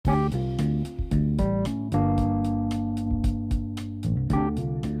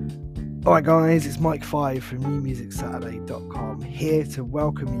Alright guys, it's Mike 5 from NewMusicSaturday.com here to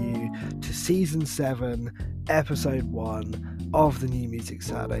welcome you to Season 7, Episode 1 of the New Music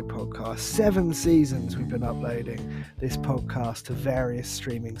Saturday podcast. 7 seasons we've been uploading this podcast to various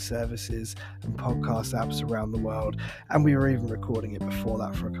streaming services and podcast apps around the world, and we were even recording it before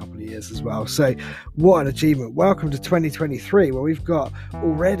that for a couple of years as well. So what an achievement. Welcome to 2023, where we've got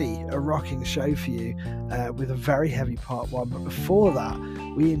already a rocking show for you with a very heavy part 1, but before that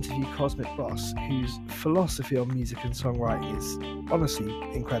we interview Cosmic Boss, whose philosophy on music and songwriting is honestly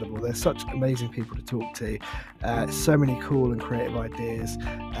incredible. They're such amazing people to talk to, so many cool and creative ideas,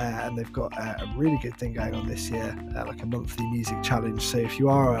 and they've got a really good thing going on this year, like a monthly music challenge. So if you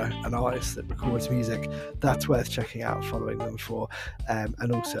are an artist that records music, that's worth checking out, following them for,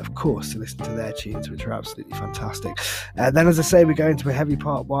 and also of course to listen to their tunes, which are absolutely fantastic. Then, as I say, we go into a heavy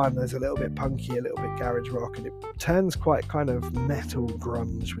part 1. There's a little bit punky, a little bit garage rock, and it turns quite kind of metal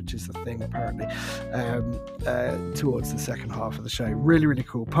grunge, which is the thing apparently, towards the second half of the show. Really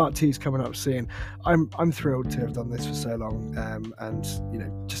cool. Part 2 is coming up soon. I'm thrilled to have done this for so long, and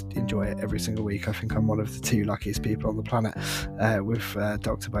just enjoy it every single week. I think I'm one of the 2 luckiest people on the planet, with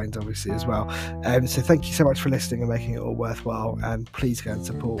Dr. Bones obviously as well. So thank you so much for listening and making it all worthwhile, and please go and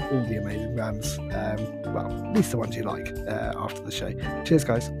support all the amazing bands, well, at least the ones you like, after the show. Cheers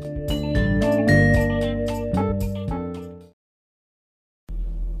guys.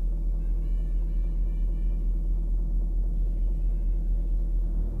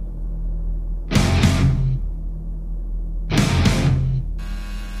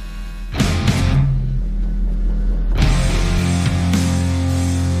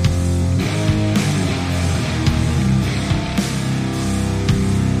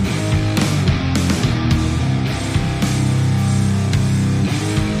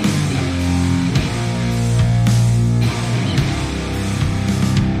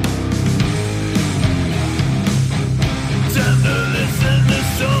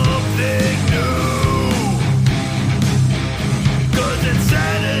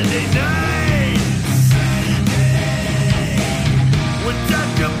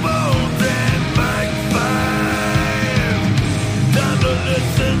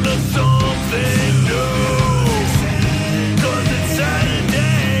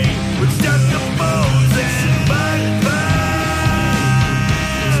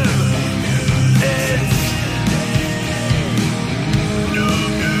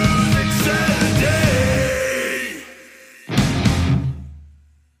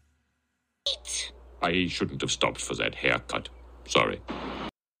 I shouldn't have stopped for that haircut. Sorry.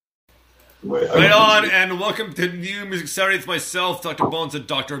 Right on, and welcome to New Music Saturday. It's myself, Dr. Bones, a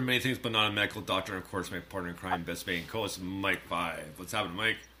doctor of many things, but not a medical doctor, and of course my partner in crime, best mate and co-host, Mike 5. What's happening,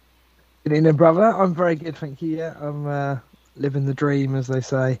 Mike? Good evening, brother. I'm very good, thank you. Yeah, I'm living the dream, as they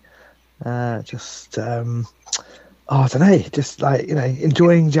say. I don't know, just like,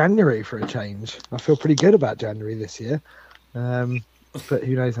 enjoying January for a change. I feel pretty good about January this year. But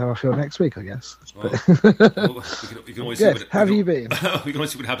who knows how I feel next week, I guess. Well, we can always good. see what, how have you been? We can only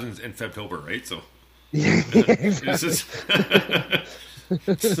see what happens in Febtober, right? So, yeah, exactly.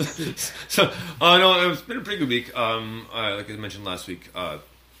 No, it's been a pretty good week. Like I mentioned last week,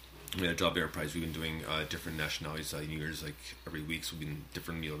 we had a job enterprise. We've been doing different nationalities New Year's, like every week. So we've been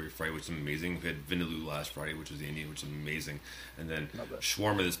different meal every Friday, which is amazing. We had Vindaloo last Friday, which was the Indian, which is amazing, and then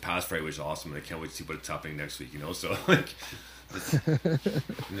shawarma this past Friday, which is awesome. And I can't wait to see what's happening next week. So like.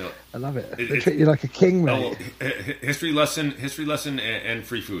 I love it. They treat you like a king, mate. History lesson, and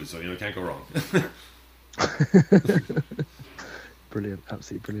free food. So can't go wrong. Brilliant,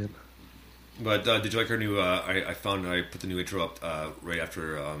 absolutely brilliant. But did you like our new? I put the new intro up right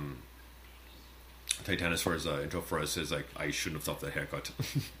after Titanosaur's intro for us. Is like, I shouldn't have stopped that haircut.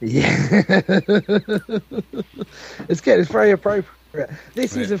 Yeah, it's good. It's very appropriate.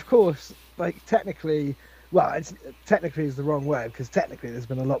 This is, of course, like technically. Well, it's technically is the wrong word, because technically there's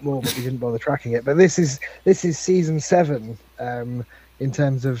been a lot more, but we didn't bother tracking it. But this is season 7, in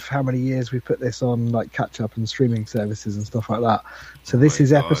terms of how many years we put this on, like catch up and streaming services and stuff like that. So this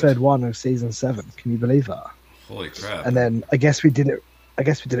is episode 1 of season 7. Can you believe that? Holy crap! And then I guess we did it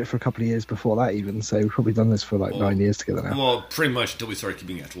for a couple of years before that, even. So we've probably done this for like 9 years together now. Well, pretty much until we started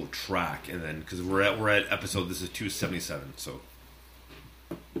keeping actual track, and then because we're at episode, this is 277. So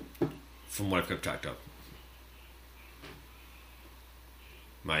from what I've kept tracked up.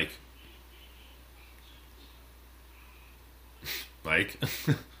 Mike?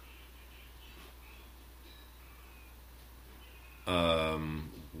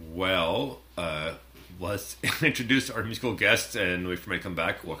 Let's introduce our musical guest and wait for me to come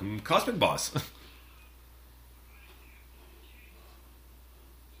back. Welcome, Cosmic Boss.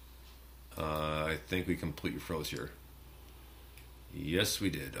 think we completely froze here. Yes, we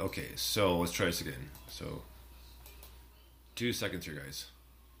did. Okay, so let's try this again. So, 2 seconds here, guys.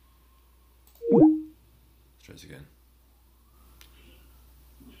 Let's try this again.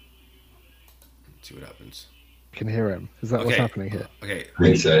 Let's see what happens. Can hear him. Is that what's happening here? Okay. I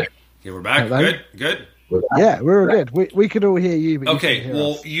think so. Okay, we're back. Hello? Good. Yeah, we're good. We could all hear you, but you Okay, couldn't hear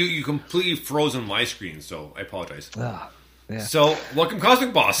well, us. you completely froze on my screen, so I apologize. Ah, yeah. So, welcome,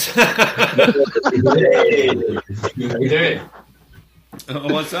 Cosmic Boss. Hey, how you doing?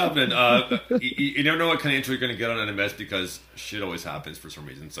 What's happening? You never know what kind of intro you're going to get on NMS because shit always happens for some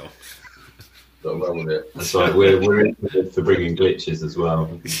reason. So, Not wrong with it. That's right. We're in for bringing glitches as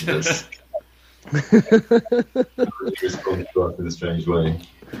well. Respond to us in a strange way.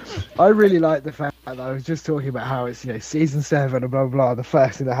 I really like the fact that I was just talking about how it's season 7 and blah blah blah. The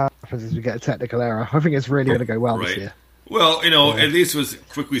first thing that happens is we get a technical error. I think it's really going to go well this right. year. Well, at least it was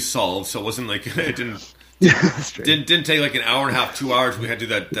quickly solved, so it wasn't like it didn't. Yeah, that's true. Didn't take like an hour and a half, 2 hours. We had to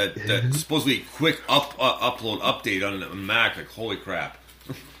do that supposedly quick upload update on a Mac. Like holy crap!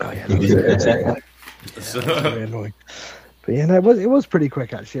 Oh yeah, that was very annoying. But yeah, no, it was pretty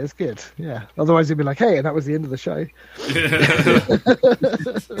quick actually. It's good. Yeah. Otherwise, it'd be like, hey, and that was the end of the show.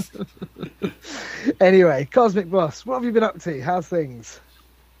 Anyway, Cosmic Boss, what have you been up to? How's things?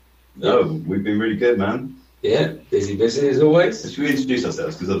 No, we've been really good, man. Yeah, busy as always. Should we introduce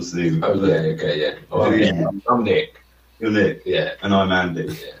ourselves? Because obviously... Oh, yeah, okay, yeah. Oh, I'm Nick. You're Nick. Yeah. And I'm Andy.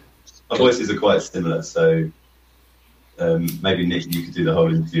 Yeah. Our voices are quite similar, so maybe, Nick, you could do the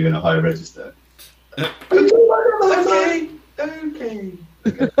whole interview in a higher register. Okay.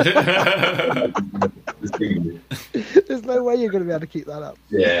 There's no way you're going to be able to keep that up.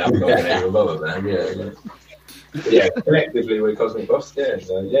 Yeah, I'm not going to even bother, man. Yeah, collectively we're Cosmic Boss. Yeah,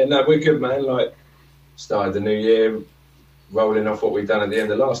 so yeah, no, we're good, man. Like, started the new year, rolling off what we've done at the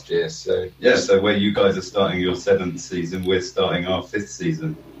end of last year. So Yeah, so where you guys are starting your 7th season, we're starting our 5th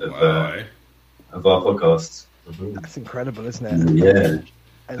season of our podcast. That's incredible, isn't it? Yeah.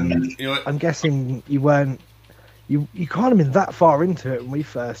 And You know what? I'm guessing you weren't. You can't have been that far into it when we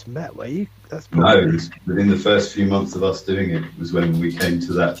first met, were you? That's No, probably... it was within the first few months of us doing it was when we came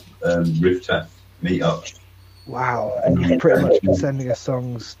to that Riff Chat meet-up. Wow, and you've pretty much been sending us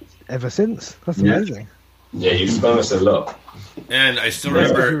songs ever since. That's Yeah. amazing. yeah, you've spun us a lot. And I still We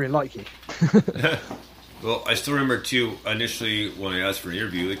remember. really like you. Well, I still remember too. Initially, when I asked for an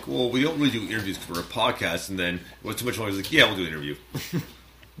interview, like, well, we don't really do interviews for a podcast, and then it was too much longer. I was like, yeah, we'll do an interview.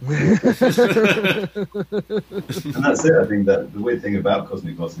 And that's it. I think that the weird thing about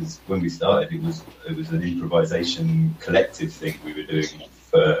Cosmic Boss is when we started, it was an improvisation collective thing we were doing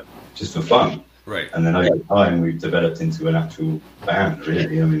for fun. Right. And then over time, we've developed into an actual band.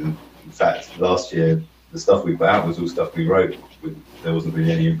 Really, I mean, in fact, last year the stuff we put out was all stuff we wrote. There wasn't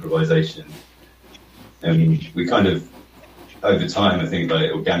really any improvisation. And we kind of, over time, I think,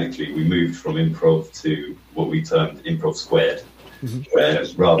 like organically, we moved from improv to what we termed improv squared. Where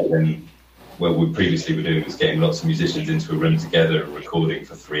rather than what we previously were doing was getting lots of musicians into a room together and recording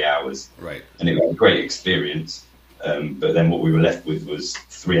for 3 hours. Right. And it was a great experience. But then what we were left with was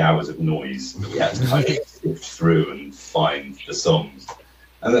 3 hours of noise that we had to kind of sift through and find the songs.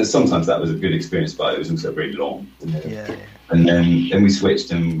 And then sometimes that was a good experience, but it was also very long. Yeah. And then we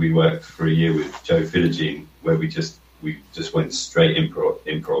switched and we worked for a year with Joe Philogene, where we just went straight improv.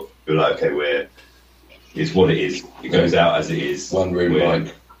 We were like, okay, it's what it is. It goes out as it is. One room,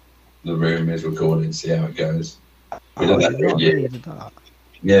 like the room is recorded, see how it goes. We done that for a year.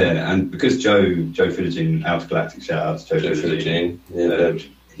 Yeah, and because Joe Philogene, Outer Galactic shout out to Joe Philogene. Yeah.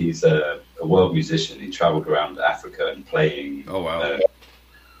 He's a world musician. He travelled around Africa and playing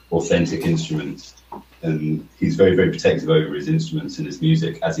authentic instruments. And he's very, very protective over his instruments and his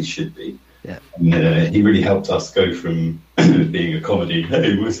music, as he should be. Yeah. And he really helped us go from being a comedy,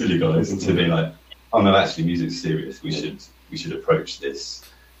 hey, we're silly guys, to being like, oh no, actually, music's serious. We should approach this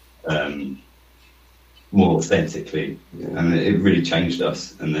more authentically, and it really changed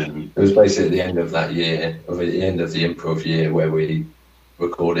us. And then it was basically at the end of that year, or at the end of the improv year, where we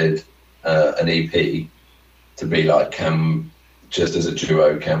recorded an EP to be like, just as a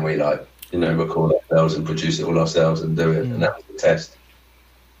duo, can we record ourselves and produce it all ourselves and do it? And that was the test.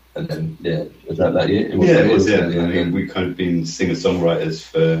 And then, was that year? It was. I mean, we've kind of been singer-songwriters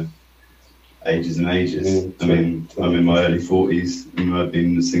for ages and ages. I mean, I'm in my early 40s, and I've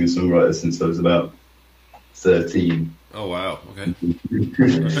been a singer-songwriter since I was about 13. Oh, wow. Okay.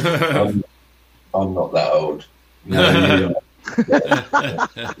 I'm not that old. No,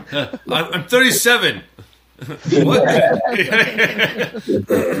 I'm 37. What?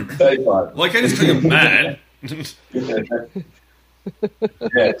 Like I just call you man.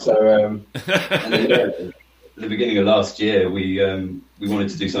 Yeah, so and then, at the beginning of last year, we wanted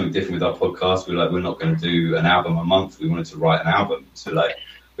to do something different with our podcast. We were like, we're not going to do an album a month. We wanted to write an album. So like,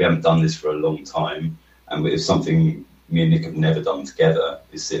 we haven't done this for a long time, and it's something me and Nick have never done together,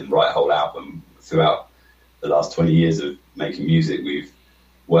 is sit and write a whole album. Throughout the last 20 years of making music, we've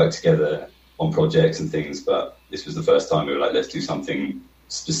worked together on projects and things, but this was the first time we were like, let's do something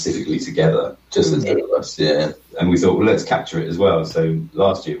specifically together, just the two of us, yeah. And we thought, well, let's capture it as well. So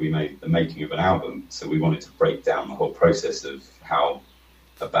last year we made the making of an album, so we wanted to break down the whole process of how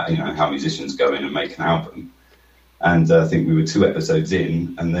musicians go in and make an album. And I think we were 2 episodes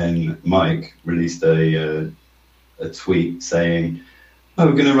in, and then Mike released a tweet saying, oh,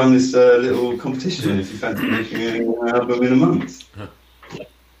 we're going to run this little competition if you fancy making an album in a month.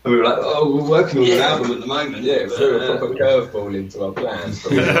 And we were like, oh, we're working on an album at the moment. Yeah, threw a proper curveball into our plans.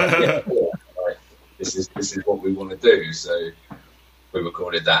 But we were like, like, this is what we want to do. So we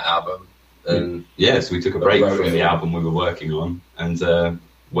recorded that album. And so we took a break from the album we were working on and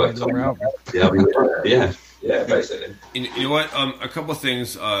worked on it. Yeah, basically. You know what? A couple of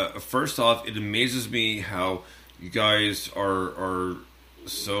things. First off, it amazes me how you guys are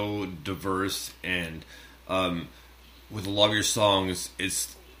so diverse, and with a lot of your songs,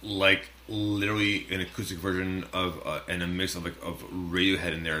 it's like literally an acoustic version of and a mix of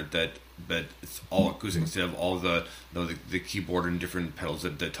Radiohead in there that it's all acoustic instead of all the keyboard and different pedals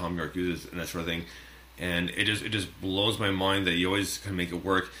that Tom York uses and that sort of thing. And it just blows my mind that you always can make it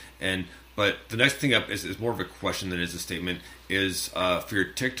work. But the next thing up is more of a question than is a statement. Is for your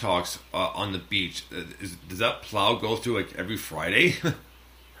TikToks on the beach, does that plow go through like every Friday?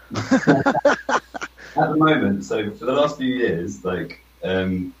 At the moment, so for the last few years, like,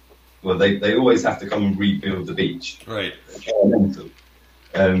 they always have to come and rebuild the beach. Right.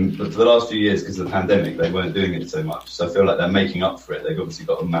 But for the last few years, because of the pandemic, they weren't doing it so much. So I feel like they're making up for it. They've obviously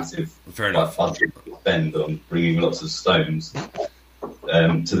got a massive budget to spend on bringing lots of stones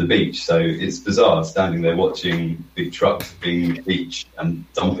to the beach. So it's bizarre standing there watching big trucks being beach and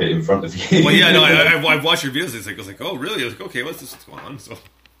dump it in front of you. Well, yeah, no, I've watched your videos. I was like, oh, really? I was like, okay, what's going on? So.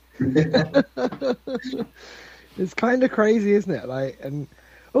 It's kind of crazy, isn't it? Like, and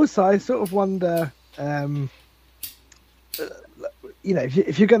also I sort of wonder,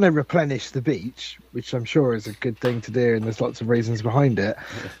 if you're going to replenish the beach, which I'm sure is a good thing to do, and there's lots of reasons behind it,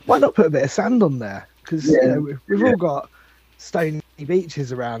 why not put a bit of sand on there? Because we've all got stony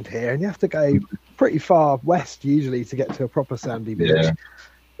beaches around here, and you have to go pretty far west usually to get to a proper sandy beach.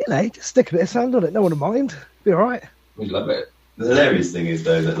 Yeah. Just stick a bit of sand on it. No one will mind. Be all right. We love it. The hilarious thing is,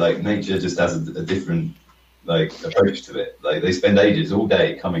 though, that like nature just has a different approach to it. Like, they spend ages all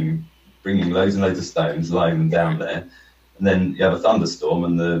day bringing loads and loads of stones, lying them down there, and then you have a thunderstorm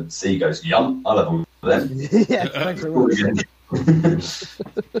and the sea goes, yum, I'll have all of them. Yeah, thanks very much.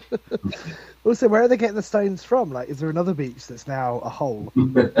 Also, where are they getting the stones from? Like, is there another beach that's now a hole?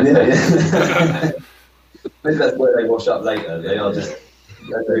 Yeah. Maybe that's where they wash up later. They are just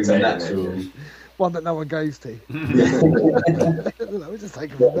natural. One that no one goes to. We're just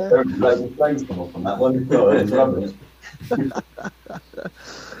taking them there. The flames come off on that one. Oh, it's rubbish.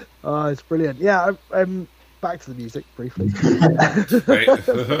 Oh, it's brilliant. Yeah, back to the music briefly.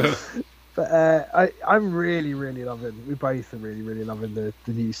 But I'm really, really loving. We both are really, really loving the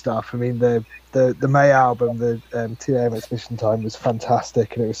new stuff. I mean, the May album, the 2 AM Exhibition Time, was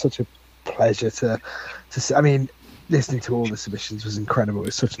fantastic, and it was such a pleasure to see. I mean, listening to all the submissions was incredible. It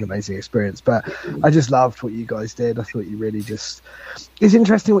was such an amazing experience. But I just loved what you guys did. I thought you really just... It's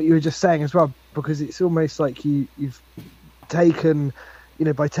interesting what you were just saying as well, because it's almost like you've taken,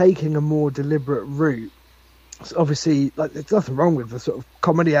 by taking a more deliberate route. So obviously, like, there's nothing wrong with the sort of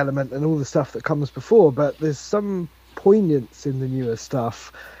comedy element and all the stuff that comes before, but there's some poignance in the newer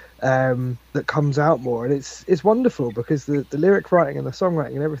stuff that comes out more, and it's wonderful, because the lyric writing and the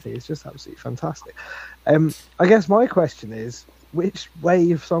songwriting and everything is just absolutely fantastic. I guess my question is, which way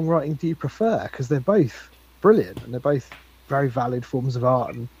of songwriting do you prefer? Because they're both brilliant and they're both very valid forms of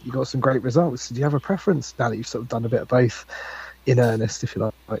art, and you got some great results. Do you have a preference now that you've sort of done a bit of both in earnest, if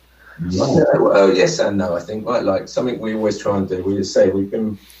you like? Well, yes and no. I think like something we always try and do. We just say we've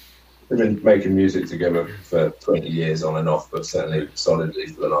been making music together for 20 years on and off, but certainly solidly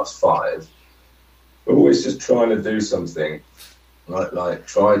for the last 5. We're always just trying to do something, like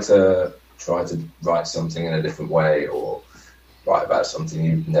try to write something in a different way, or write about something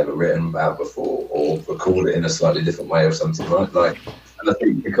you've never written about before, or record it in a slightly different way or something, right? Like, and I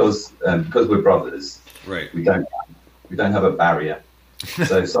think because we're brothers, right, we don't have a barrier.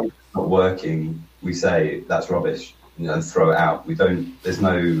 So if something's not working, we say that's rubbish. and throw it out. We don't. There's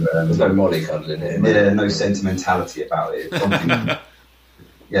no mollycoddle in it. Yeah, no sentimentality about it. It's something,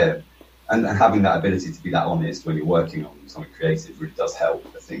 yeah, and having that ability to be that honest when you're working on something creative really does help,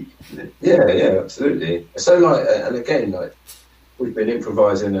 I think. Yeah, absolutely. So and again, we've been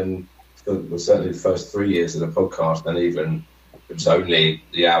improvising, and certainly the first 3 years of the podcast, and even it was only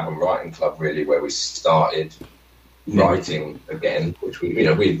the album writing club really where we started writing again, which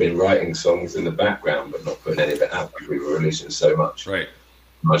we'd been writing songs in the background but not putting any of it out because we were releasing so much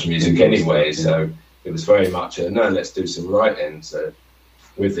music anyway. So it was very much let's do some writing. So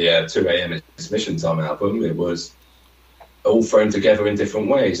with the 2 a.m. It's Mission Time album, it was all thrown together in different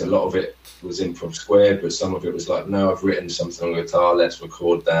ways. A lot of it was improv squared, but some of it was like, no, I've written something on guitar, let's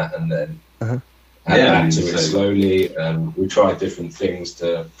record that, and then add to it slowly. We tried different things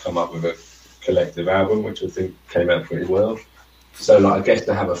to come up with a collective album, which I think came out pretty well. So I guess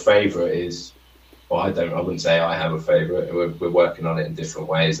to have a favourite is, I wouldn't say I have a favourite. We're working on it in different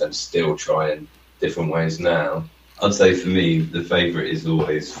ways and still trying different ways now. I'd say for me, the favourite is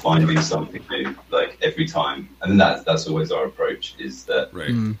always finding something new, like every time. And that's always our approach, is that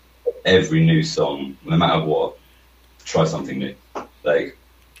every new song, no matter what, try something new.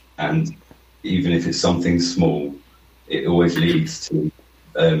 And even if it's something small, it always leads to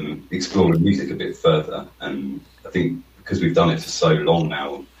exploring music a bit further. And I think because we've done it for so long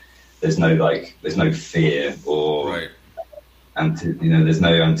now, there's no fear or there's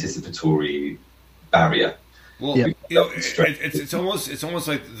no anticipatory barrier. Well, it's almost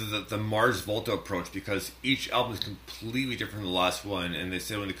like the Mars Volta approach, because each album is completely different from the last one, and they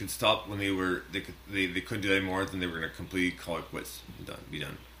said when they could stop, when they couldn't do any more, then they were going to completely call it quits, be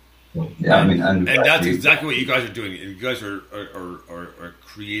done. Yeah, and that's exactly what you guys are doing. You guys are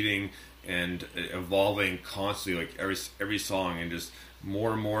creating and evolving constantly, like every song, and just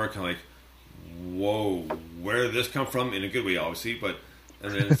more and more kind of like, whoa, where did this come from? In a good way, obviously,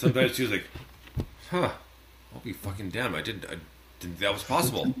 and then sometimes she was like, I'll be fucking damned. I didn't think that was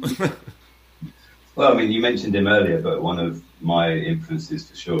possible. Well, I mean, you mentioned him earlier, but one of my influences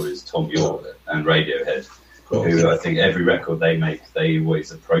for sure is Tom York and Radiohead, who I think every record they make, they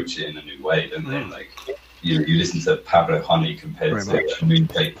always approach it in a new way, don't they? Like, you listen to Pablo Honey compared to Moon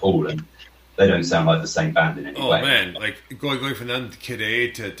J. Paul, and they don't sound like the same band in any way. Oh man, like going from them to Kid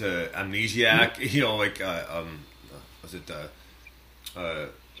A to Amnesiac, was it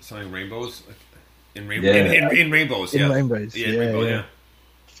something Rainbows? In Rainbows, yeah. Rainbows, yeah.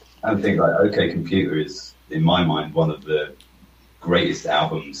 I think OK Computer is, in my mind, one of the greatest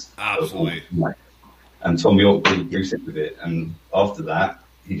albums. Absolutely. And Tom York really grew sick with it. And after that,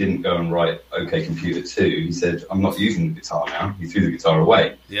 he didn't go and write OK Computer 2. He said, I'm not using the guitar now. He threw the guitar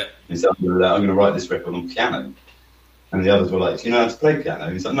away. Yeah. He said, I'm going to write this record on piano. And the others were like, do you know how to play piano?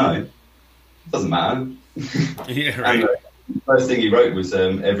 And he's like, no, it doesn't matter. Yeah, right. And, the first thing he wrote was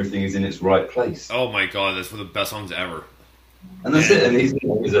Everything Is in Its Right Place. Oh my god, that's one of the best songs ever. And that's it. And he's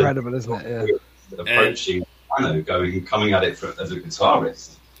incredible, isn't it? Yeah. Approaching piano, coming at it as a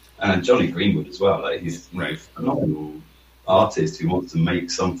guitarist. And Johnny Greenwood as well. Like, he's a phenomenal artist who wants to make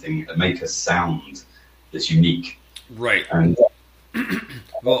a sound that's unique. Right. And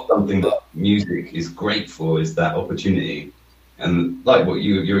something that music is great for is that opportunity. And like what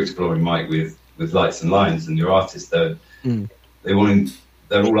you're exploring, Mike, with Lights and Lines and your artists, they're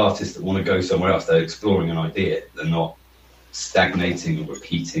all artists that want to go somewhere else. They're exploring an idea. They're not stagnating or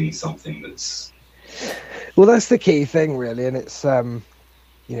repeating something that's... Well, that's the key thing, really. And it's,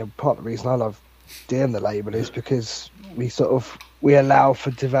 part of the reason I love doing the label is because we allow for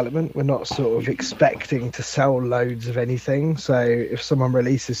development. We're not sort of expecting to sell loads of anything. So if someone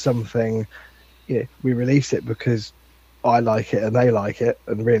releases something, we release it because I like it and they like it,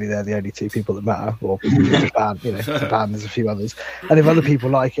 and really they're the only two people that matter. Or the band, the band, there's a few others. And if other people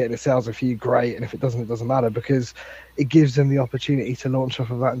like it and it sells a few, great. And if it doesn't matter, because it gives them the opportunity to launch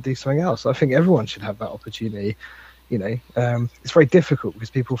off of that and do something else. I think everyone should have that opportunity. It's very difficult because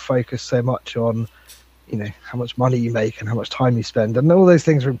people focus so much on, how much money you make and how much time you spend, and all those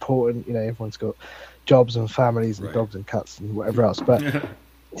things are important. Everyone's got jobs and families and dogs and cats and whatever else. But at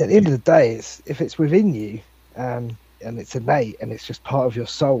the end of the day, if it's within you, and it's innate and it's just part of your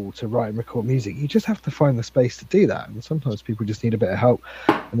soul to write and record music, you just have to find the space to do that. And sometimes people just need a bit of help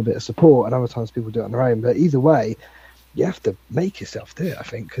and a bit of support, and other times people do it on their own. But either way, you have to make yourself do it, I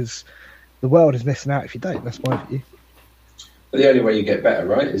think, because the world is missing out if you don't. That's my view. But the only way you get better,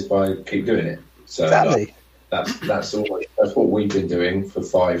 right, is by keep doing it. So exactly. That's what we've been doing for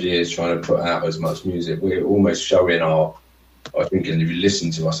 5 years, trying to put out as much music. We're almost showing I think, and if you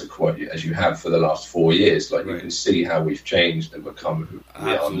listen to us as you have for the last 4 years, you can see how we've changed and become who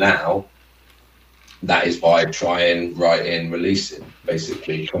we are now. that is by trying, writing, releasing,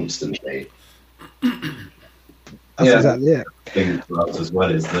 basically constantly. That's exactly it. The thing for us as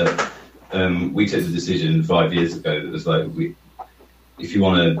well is that we took the decision 5 years ago that was like, if you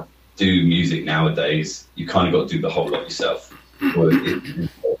want to do music nowadays, you kind of got to do the whole lot yourself.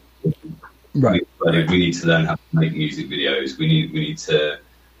 Right. We need to learn how to make music videos. We need to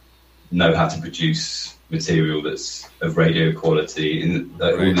know how to produce material that's of radio quality, and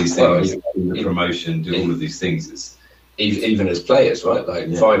all these things, the promotion, do all of these things. Even as players, right?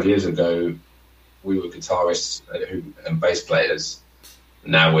 Like 5 years ago, we were guitarists and bass players.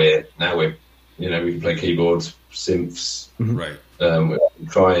 Now we're we can play keyboards, synths. Right. We're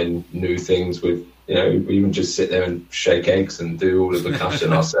trying new things with we even just sit there and shake eggs and do all of the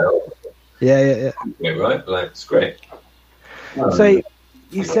percussion ourselves. Yeah. Right, like it's great. So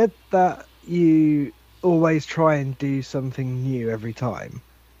you said that you always try and do something new every time.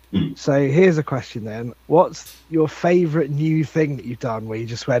 So here's a question then. What's your favourite new thing that you've done where you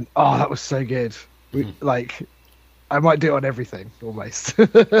just went, oh, that was so good? Like, I might do it on everything, almost.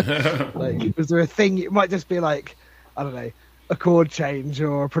 Like, was there a thing, it might just be like, I don't know, a chord change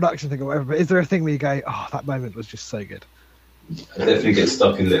or a production thing or whatever, but is there a thing where you go, oh, that moment was just so good? I definitely get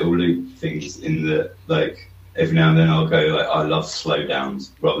stuck in little loop things in the, like, every now and then I'll go, like, I love slow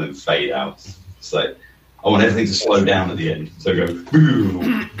downs rather than fade outs. It's like, I want everything to slow down at the end. So I go,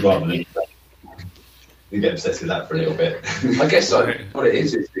 boom, rather than, you get obsessed with that for a little bit. I guess what it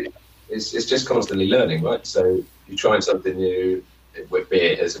is it's just constantly learning, right? So you're trying something new, be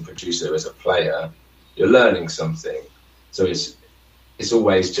it as a producer, as a player, you're learning something. So it's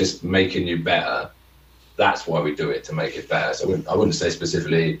always just making you better. That's why we do it, to make it better. So I wouldn't say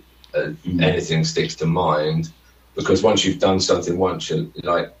specifically anything sticks to mind, because once you've done something once, you're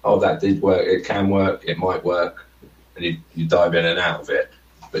like, oh, that did work, it can work, it might work, and you dive in and out of it.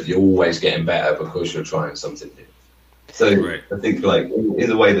 But you're always getting better because you're trying something new. So I think, like, in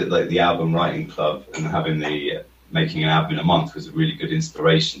the way that, like, the album writing club and having the making an album in a month was a really good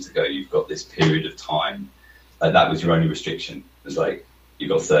inspiration to go, you've got this period of time, like, that was your only restriction. It was like, you've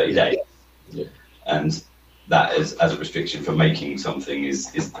got 30 days. Yeah. And that is, as a restriction for making something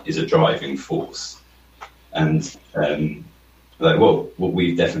is a driving force. And like, well, what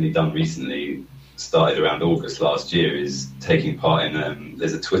we've definitely done recently, started around August last year, is taking part in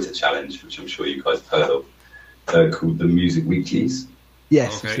there's a Twitter challenge, which I'm sure you guys have heard of, called the Music Weeklies.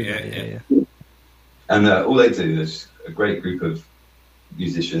 Yes. Okay, Yeah. And all they do, there's a great group of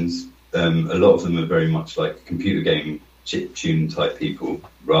musicians. A lot of them are very much like computer game chip tune type people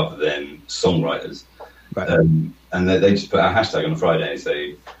rather than songwriters. Right. And they just put out a hashtag on a Friday and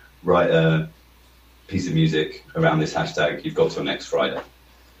say, write a piece of music around this hashtag, you've got till next Friday.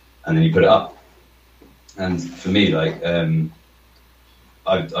 And then you put it up. And for me, like,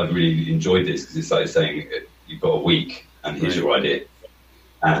 I've really enjoyed this because it's like saying you've got a week and here's your idea.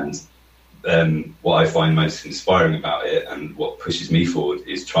 And what I find most inspiring about it and what pushes me forward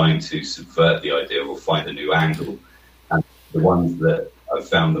is trying to subvert the idea or find a new angle. And the ones that I've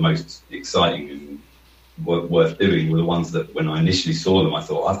found the most exciting and worth doing were the ones that when I initially saw them, I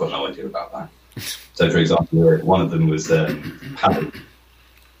thought, I've got no idea about that. So, for example, one of them was hashtag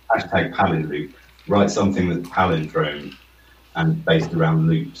palindroom. Write something that's palindrome and based around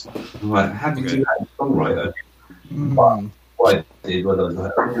loops. I'm like, how do you do that as a songwriter? But what I did was I was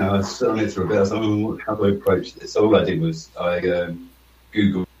like, I was sitting it through a bit. I was like, how do I approach this? So all I did was I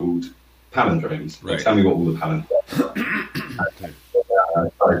Googled palindromes. Right. Tell me what all the palindromes are. I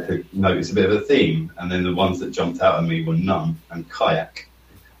started to notice a bit of a theme, and then the ones that jumped out at me were nun and kayak.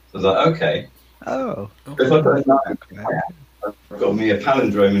 So I was like, okay. Oh. If I put a nun and kayak, I've got me a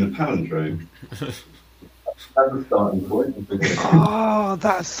palindrome and a palindrome. That's the starting point. Oh,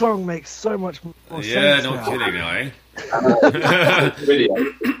 that song makes so much more sense. Yeah, no now. kidding, eh? Video,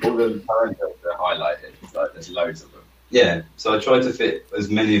 all the palindromes are highlighted. Like, there's loads of them. Yeah, so I tried to fit as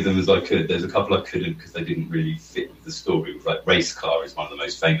many of them as I could. There's a couple I couldn't because they didn't really fit with the story. Like race car is one of the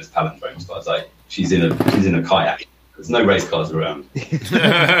most famous palindromes. But I was like, she's in a kayak. There's no race cars around.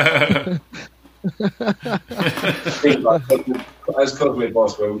 As Cosmic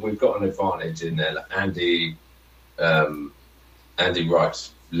Boss, we've got an advantage in there. Like Andy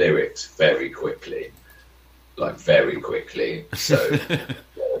writes lyrics very quickly, So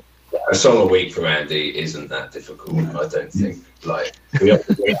a song a week for Andy isn't that difficult, I don't think. Like, we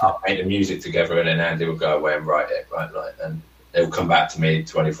often make the music together, and then Andy will go away and write it, right? Like, and they'll come back to me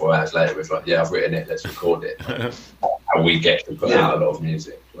 24 hours later with like, yeah, I've written it, let's record it. And we get to put out a lot of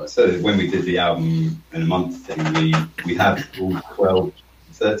music. Like, so when we did the album in a month thing, we had all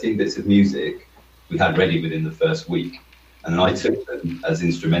 13 bits of music we had ready within the first week. And then I took them as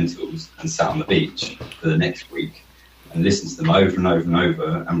instrumentals and sat on the beach for the next week and listened to them over and over and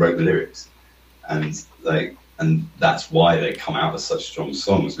over and wrote the lyrics. And that's why they come out as such strong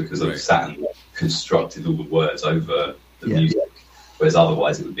songs, because I've sat and constructed all the words over the music. Whereas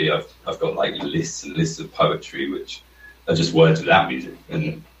otherwise it would be, I've got like lists and lists of poetry which are just words without music.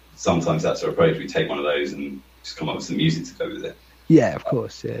 And sometimes that's our approach. We take one of those and just come up with some music to go with it. Yeah, of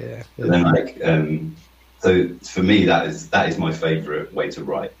course. Yeah. And then so for me, that is my favourite way to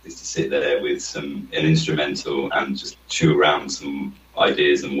write, is to sit there with an instrumental and just chew around some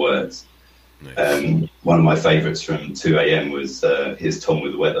ideas and words. Nice. One of my favourites from 2 AM was Here's Tom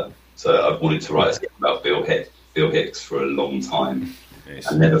with the Weather. So I've wanted to write a song about Bill Hicks for a long time.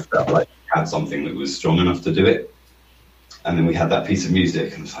 Nice. I never felt like I had something that was strong enough to do it. And then we had that piece of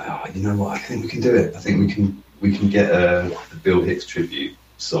music, and I was like, oh, you know what? I think we can do it. I think we can get a Bill Hicks tribute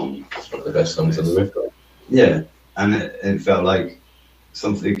song. It's one of the best songs on the record. Yeah, and it felt like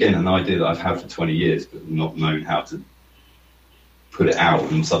something, again, an idea that I've had for 20 years, but not known how to put it out,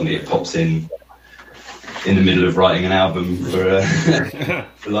 and suddenly it pops in the middle of writing an album for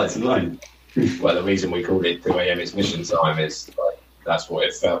Lights and Line. Well, the reason we called it 2 AM, it's mission time, is like, that's what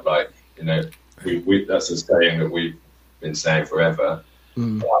it felt like. You know, we that's a saying that we've been saying forever.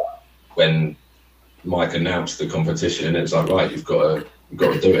 When Mike announced the competition, it was like, right, you've got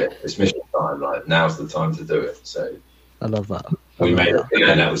to do it. It's mission time. Like, now's the time to do it. So I love that. We made it,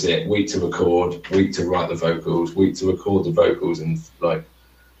 and that was it. Week to record, week to write the vocals, week to record the vocals, and like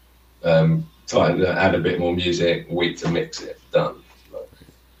add a bit more music, week to mix it. Done.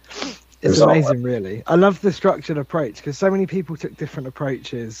 It's amazing, really. I love the structured approach, because so many people took different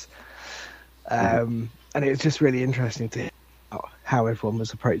approaches, and it was just really interesting to hear how everyone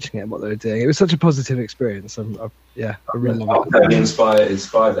was approaching it and what they were doing. It was such a positive experience. I really love it. It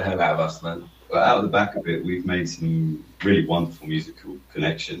inspired the hell out of us, man. Well, out of the back of it, we've made some really wonderful musical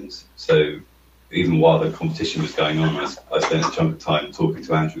connections. So even while the competition was going on, I spent a chunk of time talking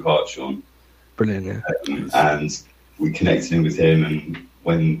to Andrew Hartshorn. Brilliant, yeah. And we connected in with him, and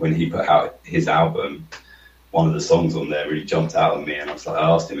when he put out his album, one of the songs on there really jumped out at me, and I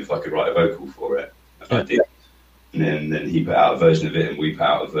asked him if I could write a vocal for it, and I did. And then he put out a version of it, and we put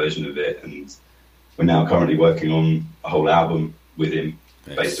out a version of it, and we're now currently working on a whole album with him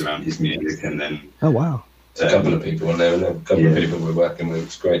based around his music. And then a couple of people on there, and a couple of people we're working with.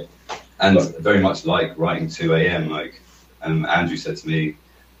 It's great, and very much like writing 2 AM. Like Andrew said to me,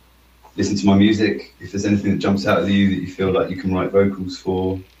 listen to my music. If there's anything that jumps out at you that you feel like you can write vocals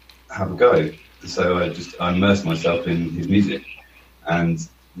for, have a go. And so I immersed myself in his music, and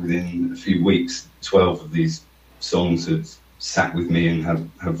within a few weeks, 12 of these songs had sat with me and have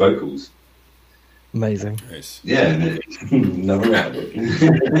vocals. Amazing. Nice. Yeah, and never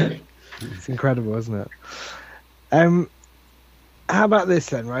happened. It's incredible, isn't it? How about this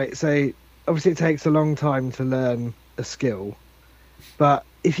then, right? So obviously it takes a long time to learn a skill, but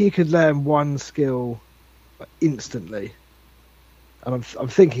if you could learn one skill instantly, and I'm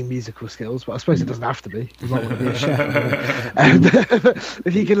thinking musical skills, but I suppose it doesn't have to be. You might want to be a chef.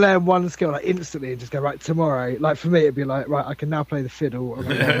 If you can learn one skill like instantly and just go, right, tomorrow, like for me, it'd be like, right, I can now play the fiddle and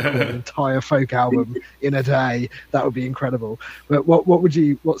record an entire folk album in a day. That would be incredible. But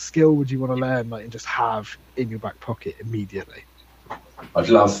what skill would you want to learn, like, and just have in your back pocket immediately? I'd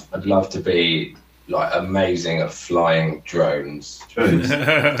love to be like amazing at flying drones. Drones?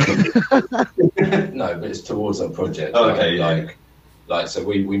 No, but it's towards our project. Oh, okay, Like, so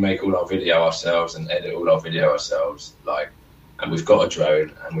we make all our video ourselves and edit all our video ourselves, like, and we've got a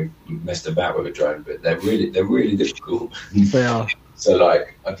drone and we've messed about with a drone, but they're really difficult. They are. So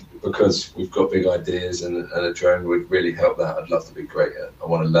like, because we've got big ideas and a drone would really help that. I'd love to be great at. I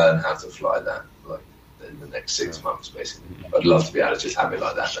want to learn how to fly that, like, in the next 6 months, basically. I'd love to be able to just have it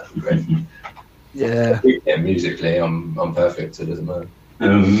like that. That'd be great. Yeah. Yeah, musically, I'm perfect. So it doesn't matter.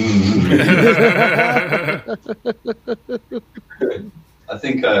 I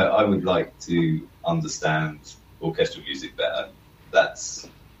think I would like to understand orchestral music better. That's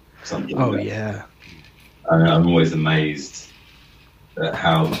something. Oh, yeah. I'm always amazed at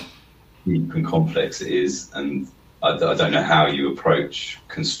how deep and complex it is, and I don't know how you approach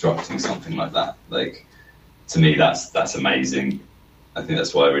constructing something like that. Like, to me, that's amazing. I think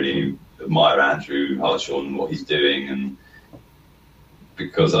that's why I really admire Andrew Hartshorn and what he's doing, and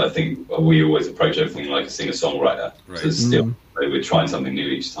because I think we always approach everything like a singer-songwriter. Right. So still, we're trying something new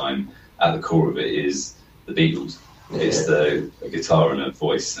each time. At the core of it is the Beatles. It's a guitar and a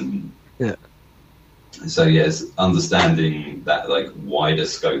voice, and so yes, understanding that like wider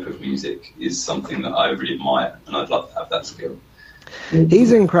scope of music is something that I really admire, and I'd love to have that skill.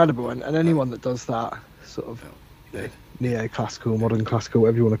 He's incredible, and anyone that does that sort of neo-classical, modern classical,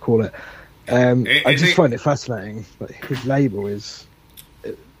 whatever you want to call it. I just find it fascinating. Like, his label is,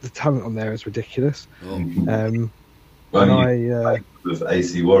 the talent on there is ridiculous. With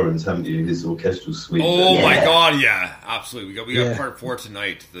AC Warren's, haven't you? His orchestral suite. Oh my god, yeah, absolutely. We got part 4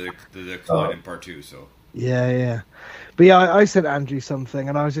 tonight. The decline in part 2. So yeah. But yeah, I sent Andrew something,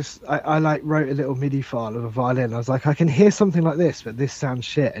 and I was just, I like wrote a little MIDI file of a violin. I was like, I can hear something like this, but this sounds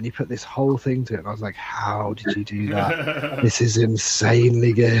shit. And he put this whole thing to it, and I was like, how did you do that? This is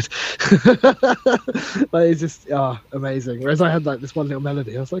insanely good. Like, it's just amazing. Whereas I had like this one little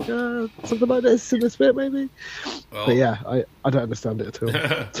melody, I was like, something like this in this bit maybe. Well, but yeah, I don't understand it at all.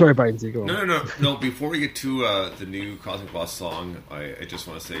 Sorry, Bainesy, go on. No. Before we get to the new Cosmic Boss song, I just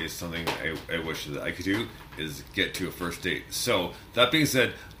want to say something I wish that I could do is get to a first date. So that being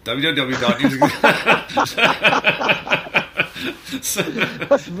said, www.music.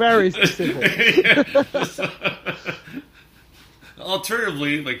 That's very specific.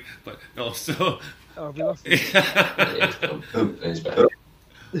 Alternatively, like, but no. So. Oh, we lost you. He's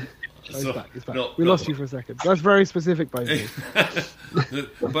back. He's back. We lost you for a second. That's very specific, by me.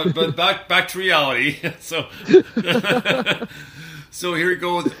 but back to reality. So here we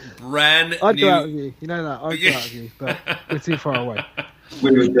go with brand I'd new. go out with you. You know that. I'd go out with you, but we're too far away.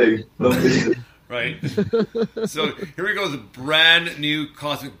 We would do. Right. So here we go with a brand new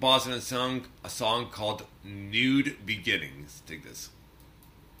Cosmic Boss and a song called Nude Beginnings. Dig this.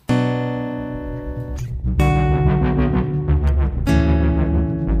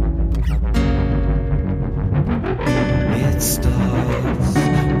 It starts,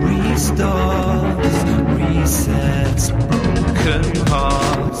 restarts, resets, broken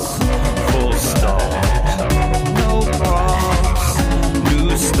hearts, full stop, no props, new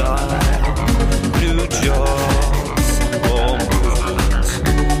style, new jobs, all movement,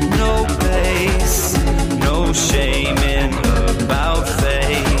 no pace, no shaming about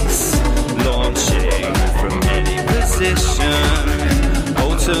face, launching from any position,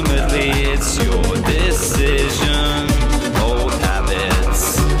 ultimately it's your decision. Old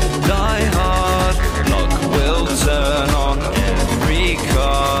habits die hard, luck will turn on every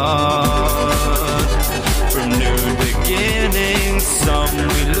card. From new beginnings, some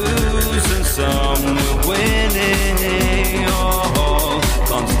we lose and some we're winning. Oh,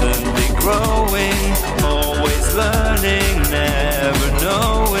 constantly growing, always learning, never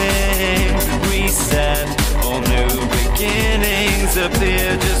knowing. Reset, all new beginnings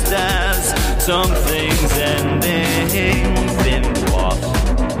appear just as something's ending. Thin cloth,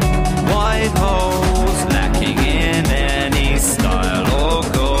 white holes, lacking in any style or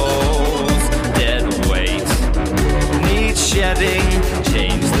goals. Dead weight, need shedding.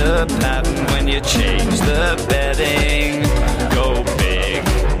 Change the pattern when you change the bedding. Go big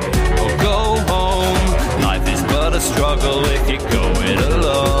or go home. Life is but a struggle if you go it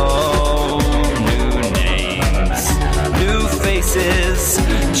alone. New names, new faces,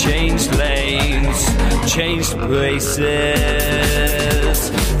 changed lanes, changed places.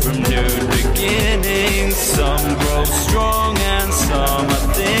 From new beginnings, some grow strong and some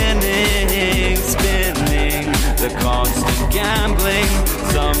are thinning, spinning, the constant gambling.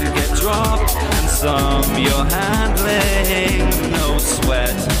 Some get dropped and some you're handling. No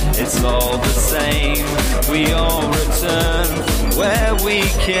sweat, it's all the same. We all return from where we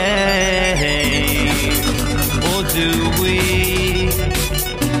came. Or do we?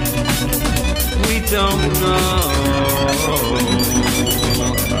 We don't know.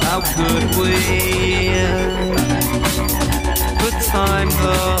 How could we? But time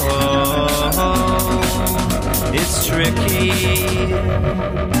though, it's tricky.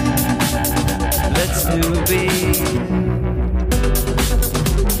 Let's do be.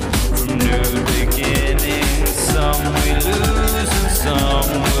 From new beginnings, some we lose and some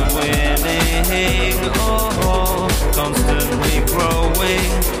we're winning. Oh, constantly growing,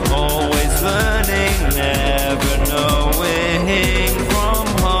 always learning, never knowing. From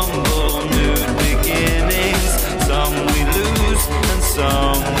humble new beginnings, some we lose and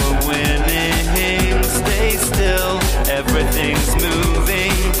some we're winning. Stay still, everything's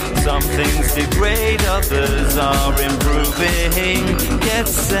moving. Some things degrade, others are improving. Get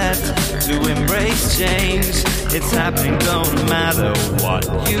set to embrace change. It's happening, don't matter what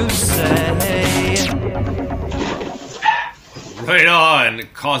you say. Right on,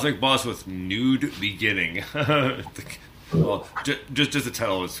 Cosmic Boss with Nude Beginning. Well, just the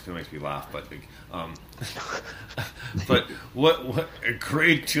title makes me laugh, but but what a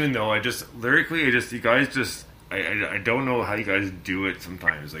great tune though. Lyrically, you guys just I don't know how you guys do it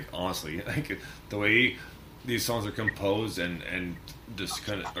sometimes. Like honestly, like the way these songs are composed and just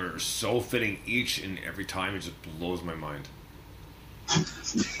kind of are so fitting each and every time. It just blows my mind.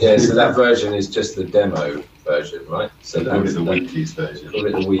 Yeah, so that version is just the demo version, right? So That was that's the Weeklies version. call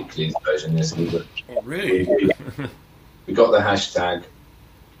it the Weeklies version. Yes, Oh, really? we got the hashtag.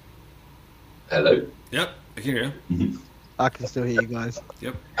 Hello. Yep, I can hear you. I can still hear you guys.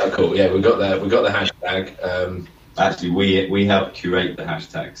 Yep. Oh, cool. Yeah, we got the hashtag. Actually, we helped curate the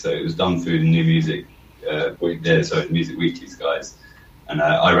hashtag, so it was done through the New Music Music Weeklies guys, and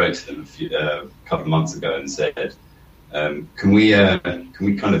I wrote to them a couple of months ago and said, can we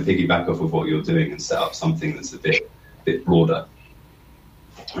kind of piggyback off of what you're doing and set up something that's a bit broader?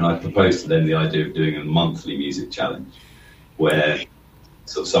 And I proposed to them the idea of doing a monthly music challenge, where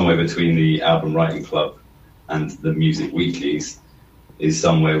sort of somewhere between the Album Writing Club and the Music Weeklies is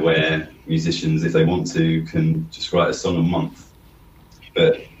somewhere where musicians, if they want to, can just write a song a month,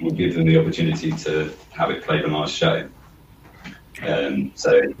 but we'll give them the opportunity to have it played on our show.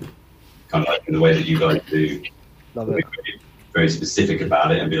 So kind of like in the way that you guys do, Love we'll it. be very specific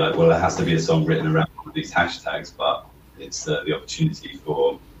about it and be like, well, it has to be a song written around one of these hashtags, but it's the opportunity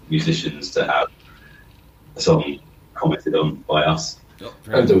for musicians to have a song commented on by us. Yep.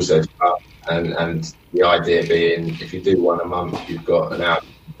 And also, and the idea being, if you do one a month, you've got an album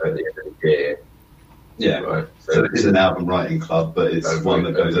at the end of the year. Yeah, Right. so it's an album writing club, but it's one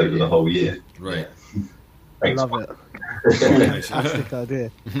that goes over the whole year. Right. I Thanks. love it. Nice. Fantastic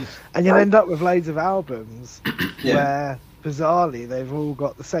idea. And you'll end up with loads of albums Yeah. where, bizarrely, they've all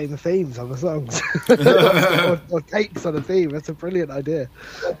got the same themes on the songs. or takes on a theme. That's a brilliant idea.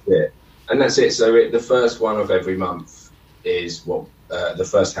 That's it. And that's it. So the first one of every month is what the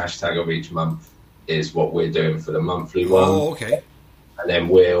first hashtag of each month is what we're doing for the monthly one. Oh, okay. And then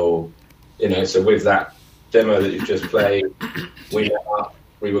we'll, so with that demo that you've just played, we met up,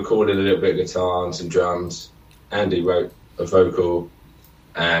 we recorded a little bit of guitar and some drums. Andy wrote a vocal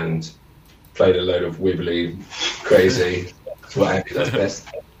and played a load of wibbly, crazy. That's what Andy does best.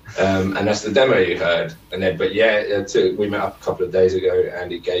 And that's the demo you heard. And then, we met up a couple of days ago.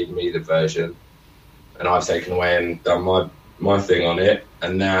 Andy gave me the version, and I've taken away and done my thing on it.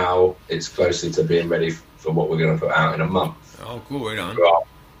 And now it's closer to being ready for what we're going to put out in a month. Oh, cool. Right on.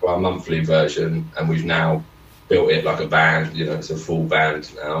 For our monthly version, and we've now built it like a band. It's a full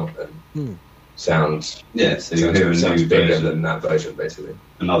band now, and sounds So you'll hear a sounds new bigger version. than that version, basically.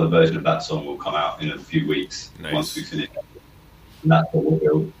 Another version of that song will come out in a few weeks Nice. once we finish. And that's what we'll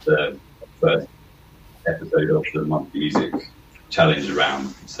build the first episode of the monthly music challenge around.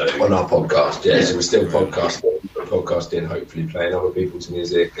 So On our podcast, yeah. Yeah. So we're still podcasting, hopefully playing other people's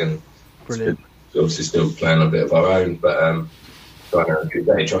music, and Brilliant. obviously still playing a bit of our own, but trying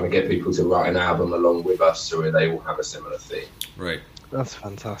to get people to write an album along with us so they all have a similar theme. Right. That's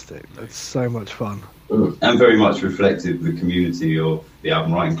fantastic. It's so much fun. and very much reflective of the community of the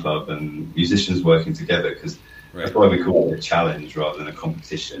Album Writing Club and musicians working together, because Right. that's why we call it a challenge rather than a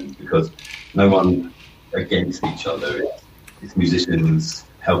competition, because no one against each other. It's musicians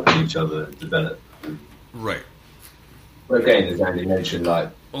helping each other develop. Right. But again, as Andy mentioned,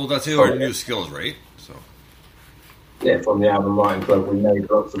 Well, that's our new skills, right? So. from the Album Writing Club, we made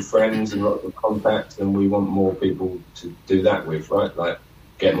lots of friends and lots of contacts, and we want more people to do that with, right? Like,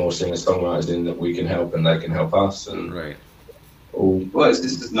 get more singer-songwriters in that we can help and they can help us. And Right. Well, it's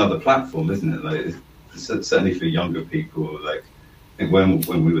just another platform, isn't it? Like, it's certainly for younger people. Like, I think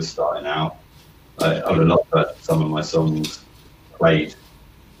when we were starting out, I would have loved to have some of my songs played.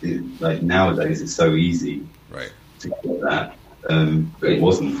 Like nowadays, it's so easy Right. to get that, but it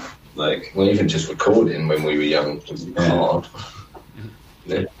wasn't. Like, well, even just recording when we were young was hard.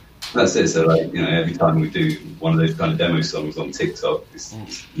 Yeah. that's it. So, like, every time we do one of those kind of demo songs on TikTok, it's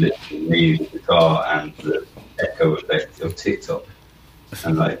literally me, the guitar, and the echo effect of TikTok.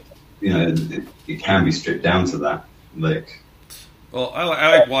 And, like, it can be stripped down to that. Like, Well,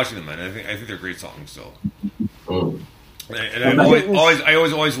 I like watching them, man. I think they're great songs. So. Mm. And I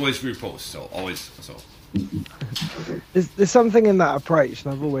always repost. So always. So. There's something in that approach,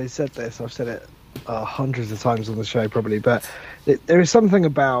 and I've always said this. I've said it hundreds of times on the show, probably, but there is something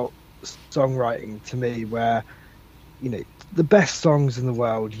about songwriting to me where, the best songs in the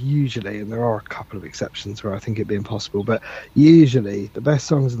world usually, and there are a couple of exceptions where I think it'd be impossible, but usually the best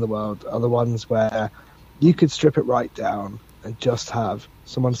songs in the world are the ones where you could strip it right down and just have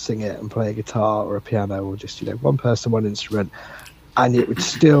someone sing it and play a guitar or a piano, or just one person, one instrument, and it would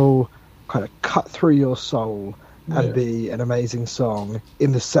still kind of cut through your soul and be an amazing song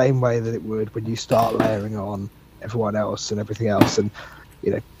in the same way that it would when you start layering on everyone else and everything else. And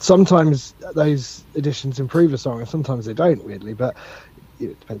sometimes those additions improve a song and sometimes they don't, weirdly, but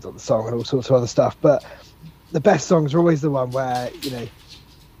it depends on the song and all sorts of other stuff. But the best songs are always the one where, you know,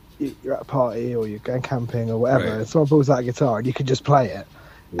 you're at a party or you're going camping or whatever, Right. and someone pulls out a guitar and you can just play it.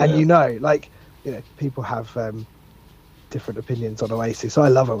 And you know, like, you know, people have different opinions on Oasis. I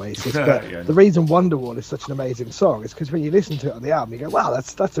love Oasis, but Yeah, I know. the reason Wonderwall is such an amazing song is because when you listen to it on the album, you go, wow,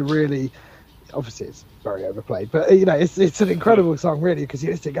 that's a really, obviously it's very overplayed, but you know, it's an incredible song really, because you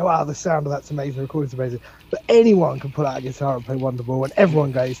listen to it and go, wow, the sound of that's amazing, the recording's amazing. But anyone can pull out a guitar and play Wonderwall and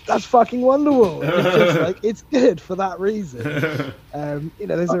everyone goes, that's fucking Wonderwall. And it's just like, it's good for that reason. You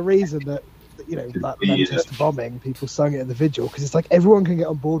know, there's a reason that, you know, that Manchester bombing, people sung it in the Vigil, because it's like everyone can get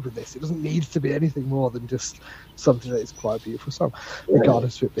on board with this. It doesn't need to be anything more than just something that is quite a beautiful song,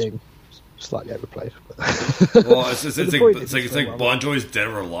 regardless of it being slightly overplayed. Well, it's the point is like it's so well Bon Jovi's Dead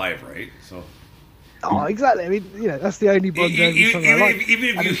or Alive, right? So Oh, exactly. I mean, you know, that's the only Bon Jovi song I like.